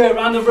 let's go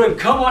around the room.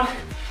 Come on,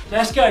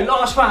 let's go,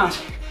 last round.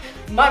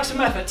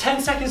 Maximum effort,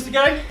 10 seconds to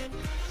go.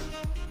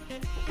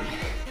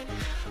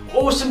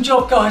 Awesome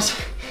job, guys.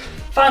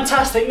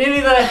 Fantastic,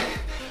 nearly there.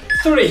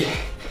 3,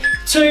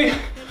 2,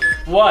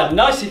 1.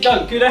 Nicely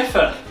done, good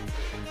effort.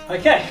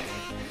 Okay,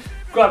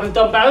 grab the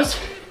dumbbells,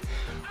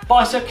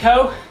 bicep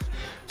curl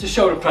to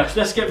shoulder press.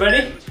 Let's get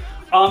ready.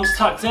 Arms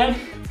tucked in.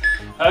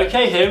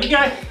 Okay, here we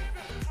go.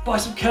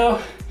 Bicep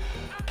curl,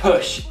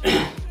 push.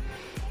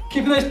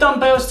 Keeping those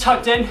dumbbells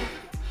tucked in,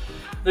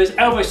 those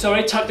elbows,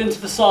 sorry, tucked into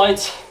the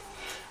sides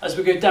as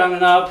we go down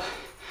and up.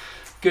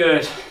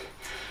 Good.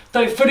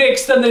 Don't fully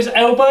extend those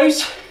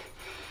elbows.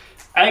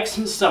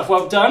 Excellent stuff,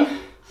 well done.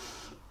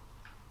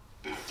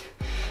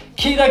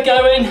 Keep that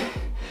going.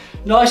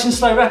 Nice and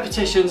slow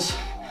repetitions.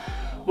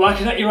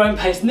 Working at your own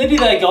pace. Nearly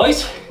there,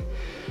 guys.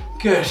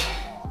 Good.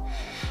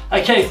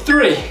 Okay,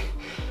 3,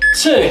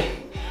 2,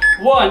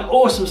 1.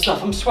 Awesome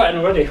stuff. I'm sweating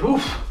already.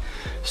 Oof.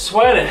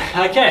 Sweating.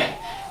 Okay.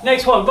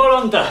 Next one. Roll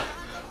under.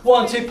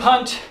 1, 2.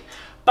 Punch.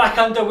 Back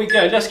under we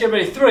go. Let's get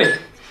ready. 3,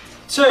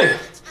 2,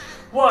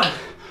 1.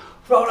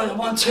 Roll under.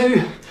 1, 2.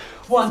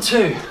 1,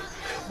 2.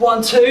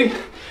 1, 2.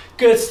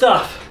 Good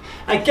stuff.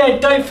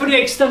 Again, don't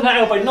fully extend that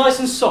elbow. Nice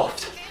and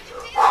soft.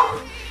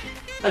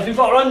 As we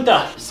roll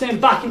under, sitting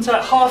back into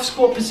that half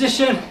squat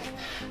position.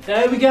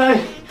 There we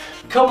go.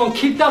 Come on,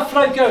 keep that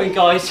flow going,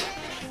 guys.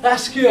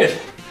 That's good.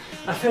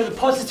 I feel the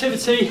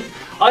positivity.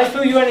 I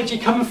feel your energy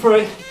coming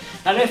through,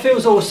 and it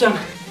feels awesome.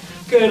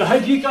 Good. I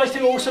hope you guys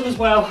do awesome as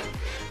well.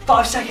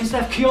 5 seconds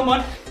left. Come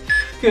on.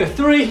 Good.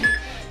 3,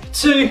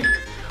 2,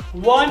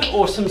 1.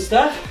 Awesome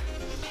stuff.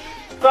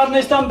 Grab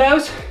those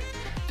dumbbells.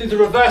 Do the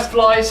reverse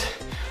flies.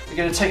 We're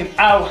going to take them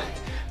out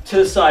to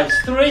the sides.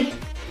 3,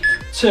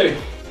 2,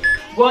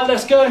 1.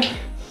 Let's go.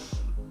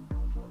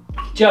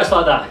 Just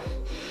like that.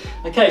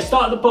 Okay,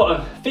 start at the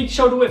bottom. Feet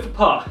shoulder width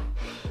apart.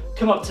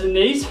 Come up to the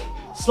knees,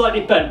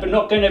 slightly bent, but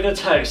not going over the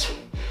toes.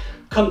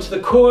 Come to the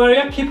core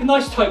area, keep a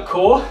nice tight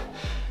core.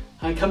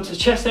 And come to the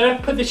chest area,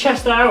 put the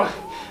chest out,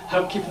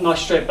 help keep a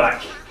nice straight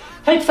back.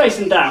 Head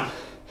facing down.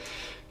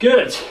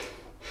 Good.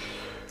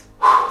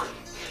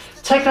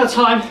 Take our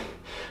time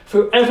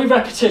through every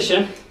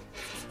repetition.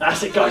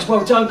 That's it, guys,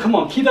 well done. Come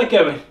on, keep that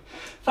going.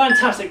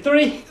 Fantastic.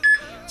 3,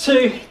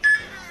 2,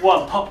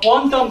 1. Pop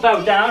one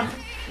dumbbell down,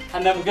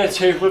 and then we'll go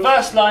to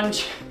reverse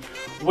lunge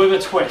with a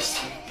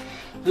twist.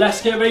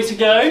 Let's get ready to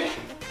go.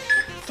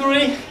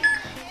 3,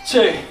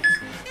 2,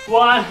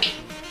 1.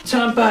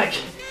 Turn back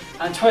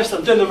and twist.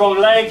 I'm doing the wrong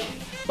leg,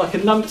 like a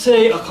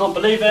numpty. I can't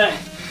believe it.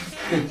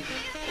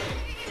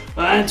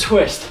 And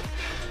twist.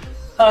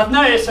 I've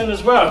noticed them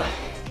as well.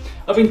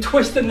 I've been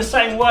twisting the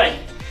same way.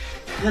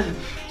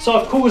 So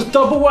I've caused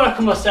double work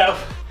on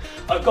myself.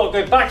 I've got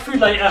to go back through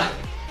later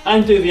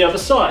and do the other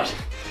side.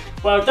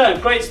 Well done,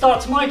 great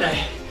start to my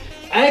day.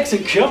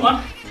 Excellent, come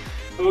on.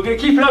 And we're going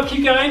to keep it up,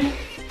 keep going.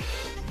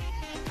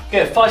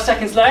 Good, 5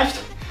 seconds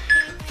left.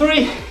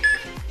 3,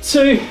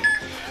 2,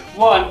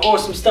 1,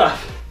 awesome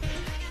stuff.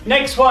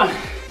 Next one,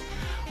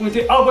 we're going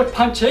to do upward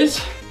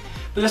punches,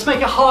 but let's make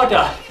it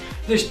harder.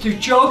 Let's do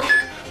jog,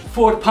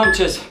 forward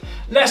punches.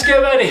 Let's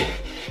get ready.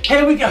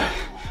 Here we go.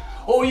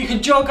 Or you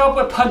can jog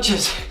upward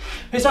punches.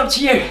 It's up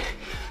to you.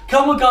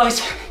 Come on,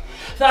 guys.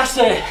 That's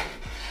it.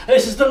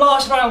 This is the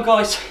last round,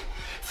 guys.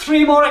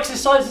 3 more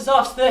exercises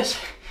after this.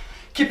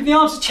 Keeping the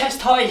arms to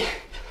chest height.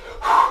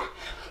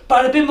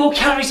 Burn a bit more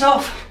calories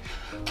off.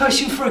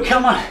 Pushing through,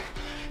 come on.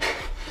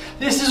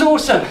 This is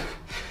awesome.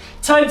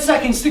 10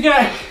 seconds to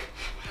go.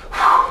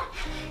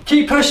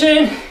 Keep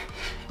pushing.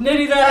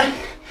 Nearly there.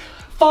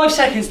 5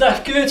 seconds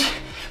left, good.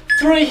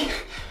 3,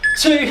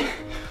 2,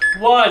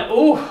 1.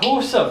 Oh,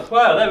 awesome.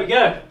 Wow, there we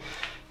go.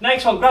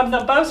 Next one, grab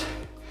dumbbells.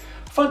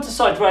 Front to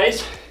side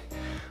raise.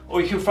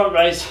 Or you can front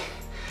raise.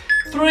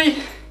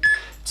 3,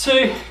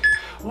 2,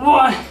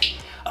 1.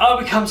 Up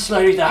we come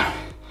slowly down.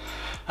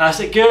 That's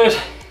it, good.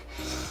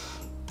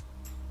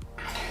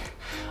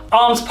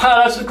 Arms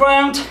parallel to the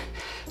ground.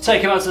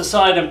 Take them out to the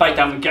side and back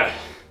down we go.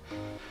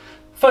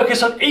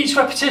 Focus on each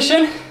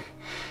repetition.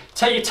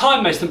 Take your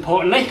time most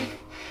importantly.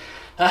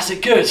 That's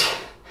it, good.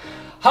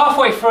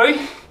 Halfway through.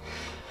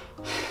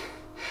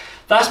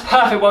 That's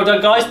perfect, well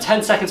done guys.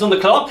 10 seconds on the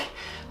clock.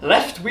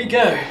 Left we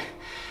go.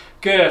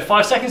 Good,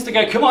 5 seconds to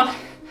go, come on.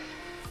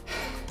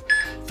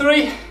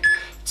 3,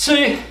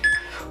 2,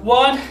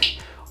 1.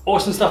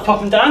 Awesome stuff,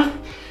 popping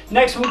down.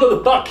 Next one, we've got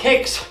the butt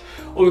kicks,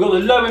 or we've got the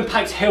low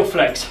impact heel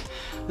flex.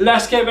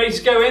 Let's get ready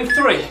to go in.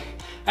 3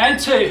 and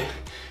 2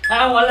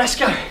 and 1, let's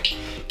go.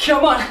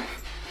 Come on.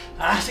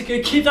 That's a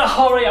good, keep that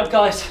heart rate up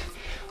guys.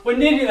 We're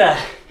nearly there.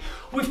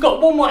 We've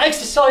got one more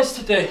exercise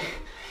to do.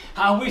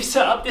 And we've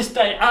set up this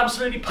day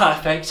absolutely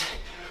perfect.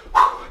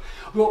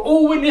 We'll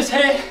all win this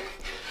here.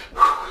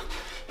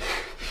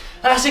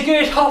 That's a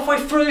good, halfway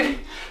through.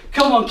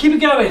 Come on, keep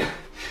it going.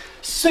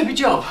 Super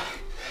job.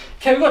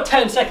 Okay, we've got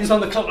 10 seconds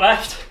on the clock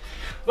left.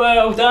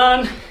 Well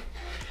done.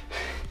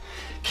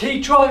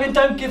 Keep driving,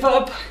 don't give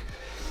up.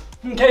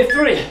 Okay,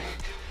 3,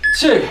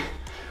 2,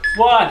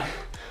 1.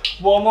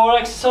 One more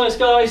exercise,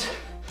 guys.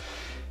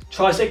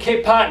 Tricep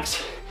kick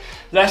packs.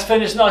 Let's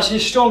finish nice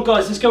and strong,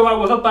 guys. Let's go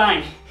out with a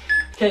bang.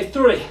 Okay,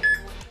 3,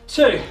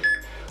 2,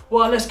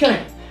 1, let's go.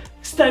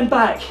 Extend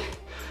back,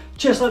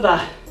 just like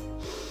that.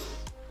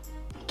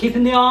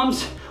 Keeping the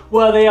arms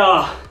where they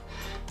are,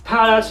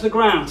 parallel to the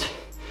ground.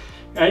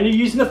 And you're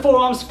using the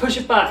forearms to push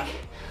it back.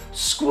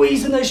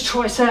 Squeezing those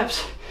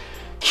triceps.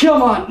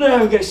 Come on, there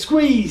we go,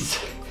 squeeze.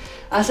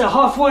 That's it,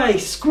 halfway,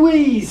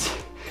 squeeze.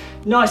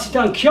 Nicely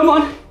done, come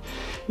on.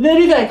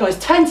 Nearly there, guys,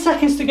 10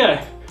 seconds to go.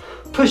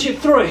 Push it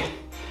through.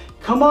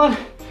 Come on,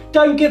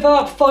 don't give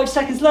up, 5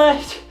 seconds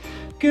left.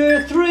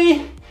 Good,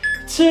 3,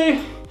 2,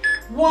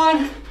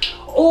 1.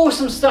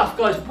 Awesome stuff,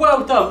 guys,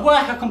 well done,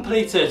 workout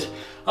completed.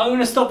 I'm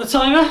gonna stop the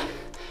timer.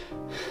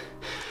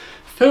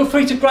 Feel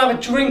free to grab a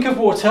drink of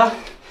water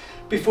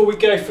before we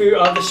go through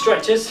the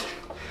stretches.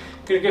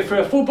 Gonna go through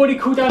a full body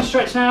cool down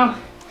stretch now.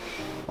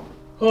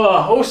 Oh,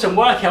 awesome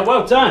workout,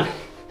 well done.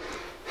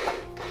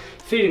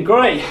 Feeling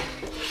great.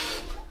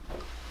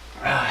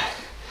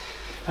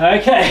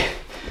 Okay,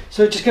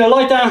 so we're just gonna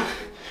lie down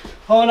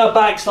on our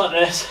backs like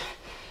this.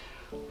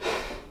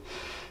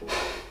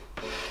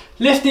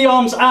 Lift the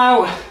arms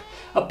out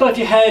above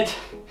your head.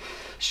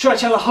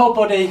 Stretch out the whole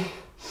body.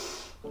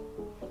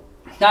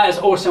 That is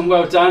awesome,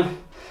 well done.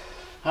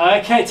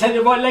 Okay, take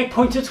the right leg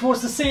pointed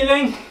towards the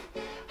ceiling.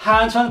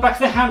 Hands around the back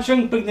of the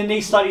hamstring, bring the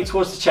knee slightly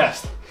towards the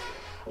chest.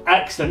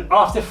 Excellent,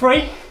 after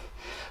 3,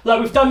 like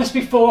we've done this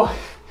before,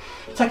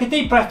 take a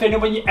deep breath in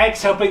and when you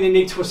exhale, bring the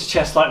knee towards the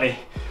chest slightly.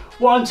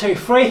 1, 2,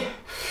 3.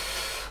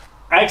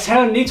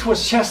 Exhale, knee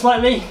towards the chest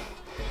slightly.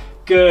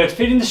 Good,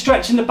 feeling the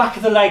stretch in the back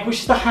of the leg, which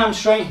is the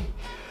hamstring.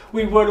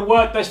 We will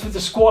work this with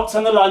the squats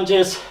and the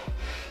lunges.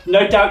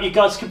 No doubt you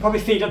guys can probably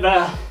feel it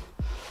there.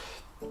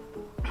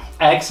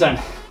 Excellent.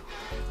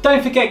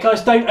 Don't forget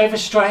guys, don't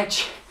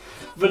overstretch.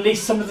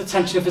 Release some of the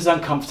tension if it's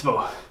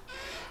uncomfortable.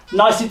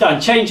 Nicely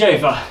done, change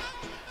over.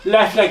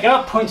 Left leg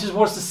up, pointed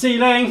towards the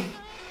ceiling.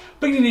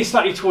 Bring the knee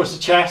slightly towards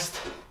the chest.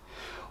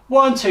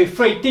 1, 2,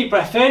 3, deep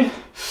breath in.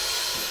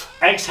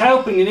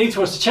 Exhale, bring the knee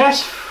towards the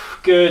chest.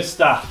 Good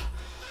stuff.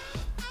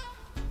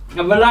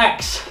 And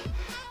relax.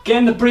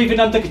 Getting the breathing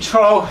under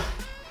control.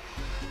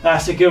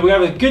 That's a good, we're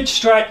having a good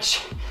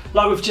stretch,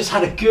 like we've just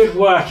had a good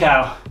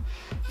workout.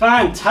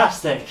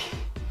 Fantastic.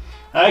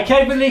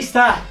 Okay, release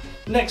that.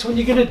 Next one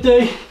you're gonna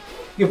do,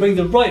 you bring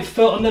the right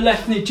foot on the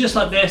left knee just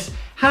like this.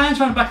 Hands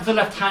around the back of the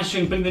left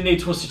hamstring, bring the knee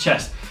towards the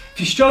chest. If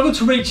you struggle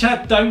to reach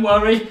out, don't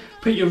worry.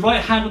 Put your right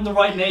hand on the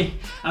right knee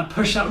and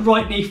push that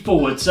right knee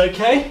forwards,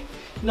 okay?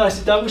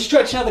 Nicely done. We're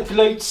stretching out the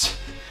glutes,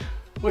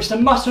 which the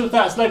muscle of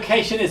that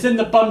location is in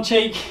the bum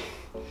cheek.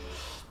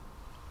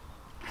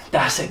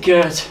 That's it,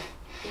 good.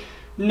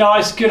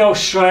 Nice, good old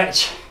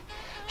stretch.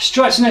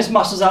 Stretching those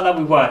muscles out that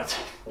we worked.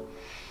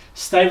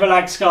 Stay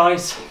relaxed,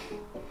 guys.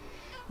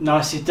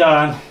 Nicely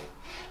done.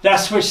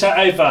 Let's switch that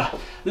over.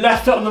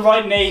 Left foot on the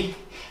right knee,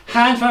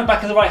 hands around the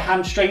back of the right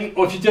hamstring,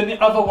 or if you're doing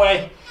the other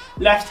way,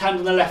 left hand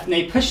on the left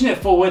knee, pushing it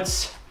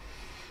forwards.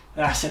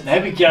 That's it,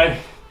 there we go.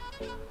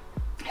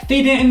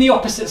 Feeding it in the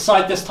opposite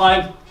side this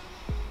time.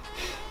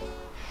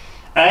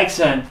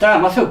 Excellent,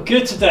 damn, I feel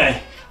good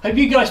today. Hope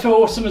you guys feel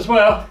awesome as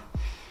well.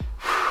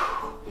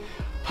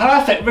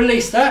 Perfect,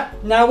 release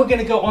that. Now we're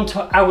gonna go onto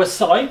our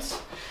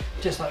sides,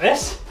 just like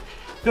this.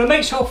 We're gonna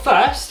make sure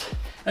first,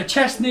 the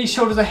chest, knees,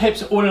 shoulders and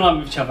hips are all in line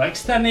with each other.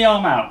 Extend the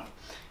arm out.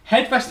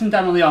 head resting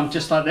down on the arm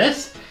just like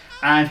this,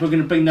 and we're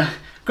going to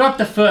grab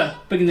the foot,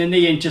 bring the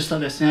knee in just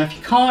like this. Now if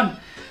you can't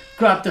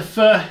grab the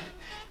foot,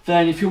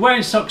 then if you're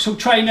wearing socks or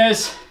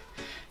trainers,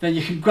 then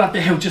you can grab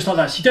the heel just like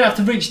that. So you don't have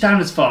to reach down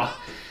as far.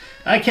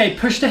 Okay,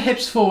 push the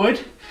hips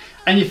forward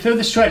and you feel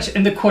the stretch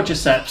in the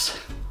quadriceps.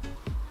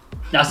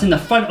 That's in the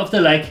front of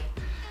the leg.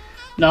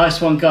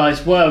 Nice one,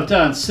 guys, well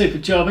done, super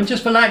job. And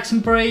just relax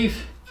and breathe.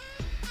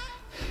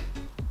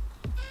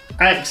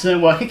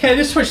 Excellent work. Okay,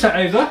 let's switch that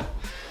over.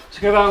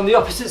 So go around on the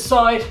opposite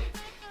side.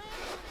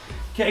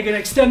 Okay, you're gonna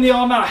extend the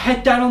arm out,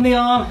 head down on the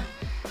arm.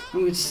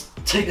 And we just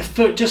take the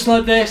foot just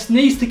like this,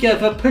 knees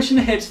together, pushing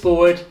the hips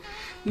forward.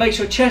 Make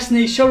sure chest,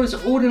 knees, shoulders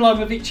are all in line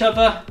with each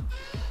other.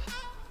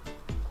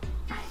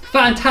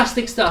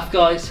 Fantastic stuff,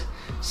 guys.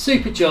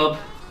 Super job.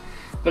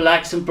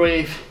 Relax and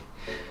breathe.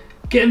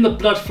 Getting the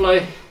blood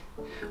flow,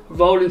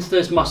 roll into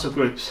those muscle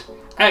groups.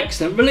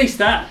 Excellent, release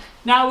that.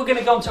 Now we're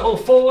gonna go onto all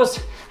fours,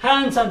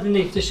 hands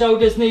underneath the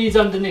shoulders, knees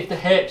underneath the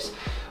hips.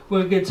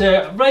 We're going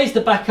to raise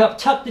the back up,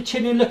 tuck the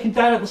chin in, looking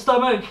down at the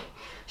stomach,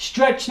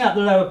 stretching out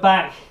the lower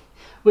back,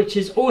 which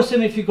is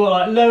awesome if you've got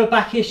like lower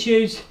back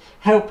issues.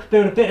 Help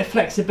build a bit of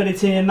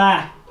flexibility in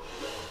that.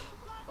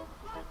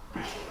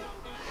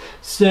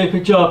 Super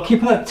job.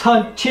 Keeping that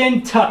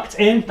chin tucked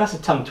in. That's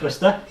a tongue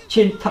twister.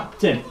 Chin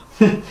tucked in.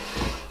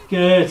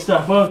 Good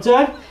stuff. Well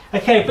done.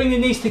 Okay, bring the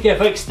knees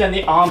together, extend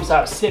the arms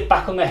out, sit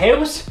back on the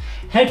heels,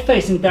 head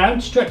facing down,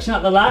 stretching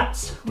out the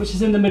lats, which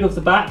is in the middle of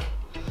the back.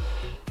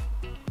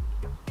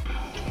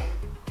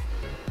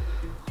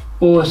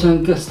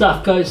 Awesome, good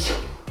stuff, guys.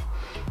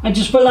 And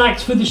just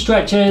relax through the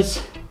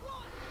stretches.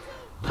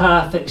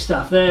 Perfect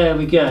stuff, there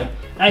we go.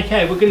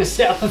 Okay, we're gonna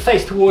sit up and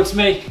face towards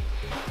me.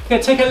 We're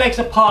gonna take our legs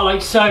apart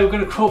like so, we're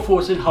gonna crawl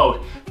forwards and hold.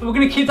 But we're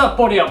gonna keep that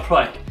body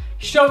upright.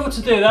 Struggle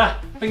to do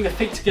that, bring the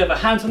feet together,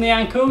 hands on the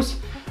ankles,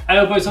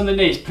 elbows on the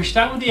knees. Push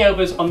down with the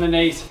elbows on the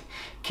knees,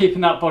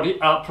 keeping that body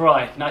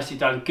upright. Nicely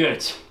done,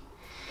 good.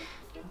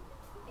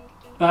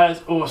 That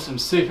is awesome,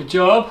 super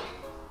job.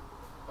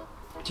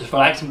 Just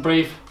relax and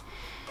breathe.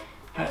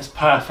 That is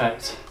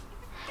perfect.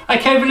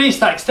 Okay, release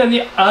that, extend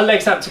the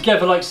legs out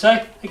together like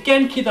so.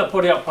 Again, keep that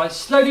body upright.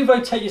 Slowly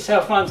rotate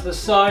yourself around to the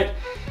side,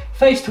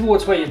 face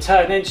towards where you're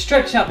turning,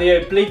 stretching out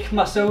the oblique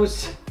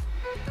muscles,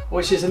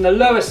 which is in the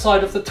lower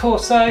side of the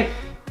torso.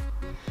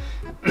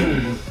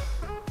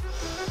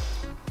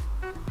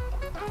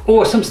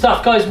 Awesome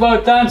stuff, guys,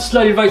 well done.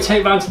 Slowly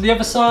rotate around to the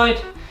other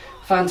side.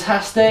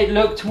 Fantastic,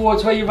 look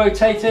towards where you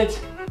rotated.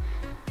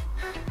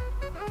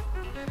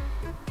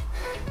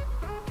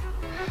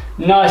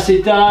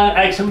 Nicely done,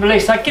 excellent,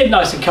 release that, get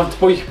nice and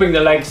comfortable. You can bring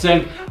the legs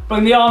in,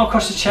 bring the arm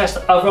across the chest,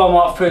 other arm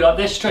up through like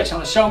this, stretch out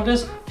the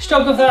shoulders.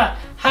 Struggle with that,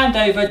 hand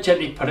over,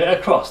 gently put it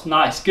across.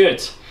 Nice,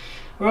 good.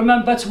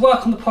 Remember to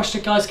work on the posture,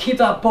 guys, keep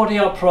that body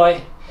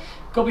upright.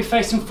 Got to be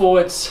facing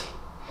forwards.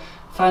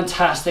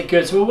 Fantastic,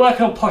 good. So we're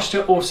working on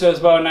posture also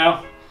as well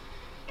now.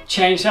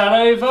 Change that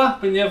over,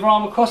 bring the other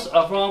arm across,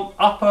 other arm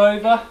up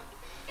over.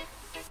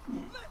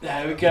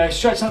 There we go,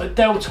 stretch out the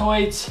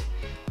deltoids.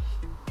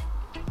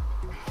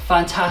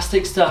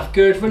 Fantastic stuff,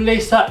 good.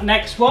 Release that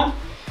next one.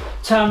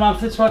 Turn around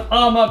for this one,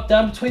 arm up,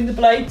 down between the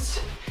blades.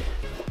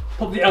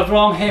 Put the other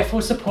arm here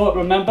for support.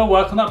 Remember,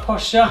 work on that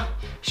posture.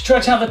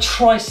 Stretch out the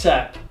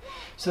tricep.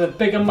 So the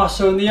bigger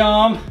muscle in the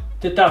arm.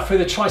 Did that through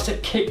the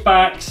tricep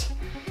kickbacks.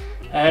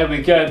 There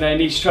we go, they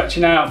need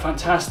stretching out,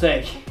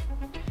 fantastic.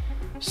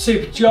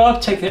 Super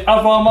job, take the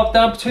other arm up,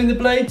 down between the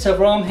blades,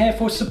 other arm here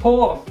for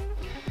support.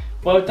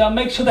 Well done,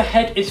 make sure the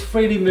head is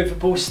freely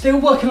movable.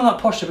 Still working on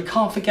that posture, we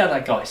can't forget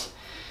that, guys.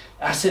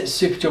 That's it,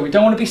 super job. We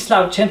don't want to be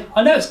slouching.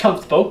 I know it's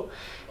comfortable,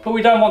 but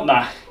we don't want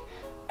that.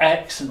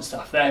 Excellent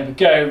stuff, there we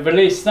go.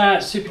 Release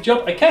that, super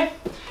job, okay.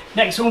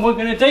 Next one we're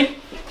gonna do,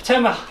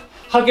 pretend we're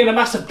hugging a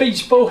massive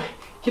beach ball.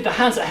 Keep the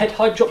hands at head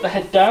high, drop the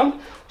head down.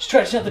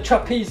 Stretching out the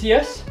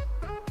trapezius,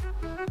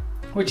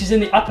 which is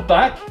in the upper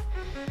back.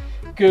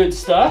 Good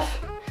stuff.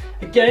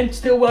 Again,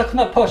 still work on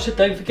that posture.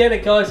 Don't forget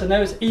it, guys. I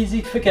know it's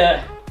easy to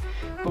forget,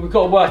 but we've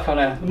got to work on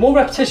it. The more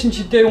repetitions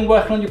you do and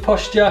working on your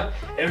posture,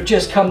 it'll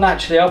just come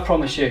naturally, I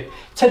promise you.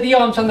 Take the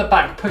arms on the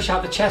back, push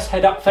out the chest,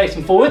 head up,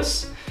 facing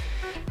forwards.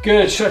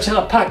 Good, stretch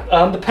out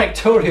the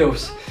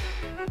pectorals,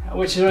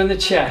 which are in the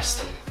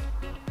chest.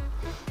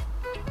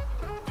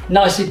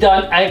 Nicely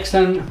done,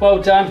 excellent,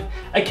 well done.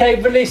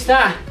 Okay, release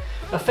that,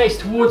 face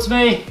towards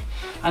me.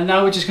 And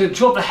now we're just going to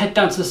drop the head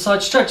down to the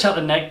side, stretch out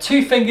the neck,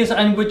 2 fingers,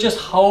 and we're just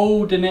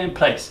holding it in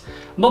place.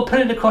 I'm not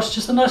putting it across,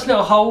 just a nice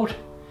little hold.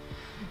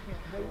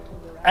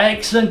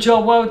 Excellent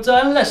job, well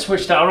done. Let's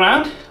switch that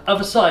around.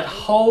 Other side,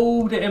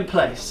 hold it in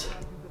place.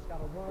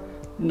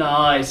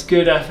 Nice,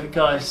 good effort,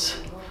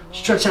 guys.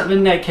 Stretch out the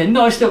neck here,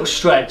 nice little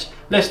stretch.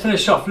 Let's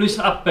finish off,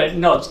 loosen up a bit,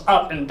 nods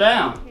up and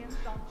down.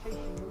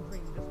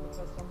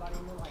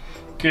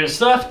 Good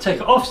stuff, take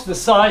it off to the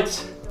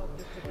sides.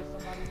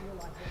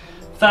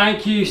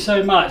 Thank you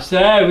so much,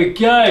 there we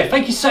go.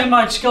 Thank you so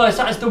much, guys,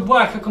 that is the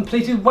workout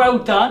completed, well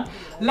done.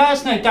 Let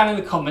us know down in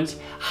the comments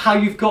how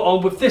you've got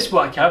on with this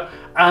workout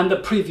and the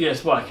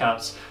previous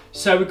workouts.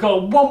 So we've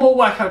got one more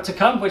workout to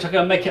come, which I'm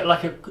going to make it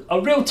like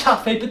a real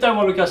toughie, but don't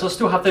worry guys, I'll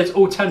still have those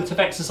alternative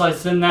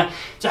exercises in there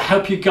to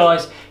help you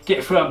guys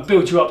get through and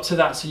build you up to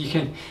that so you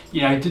can,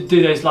 you know,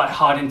 do those like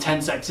hard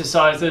intense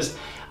exercises.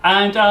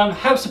 And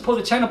help support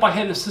the channel by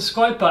hitting the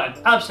subscribe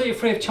button, absolutely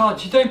free of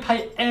charge. You don't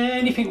pay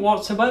anything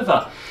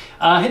whatsoever.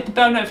 Hit the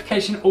bell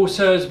notification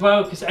also as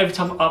well, because every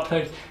time I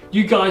upload,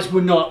 you guys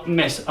will not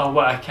miss a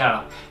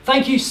workout.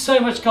 Thank you so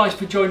much guys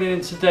for joining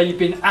in today. You've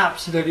been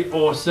absolutely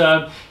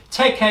awesome.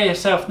 Take care of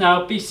yourself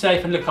now, be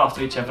safe and look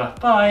after each other.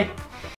 Bye.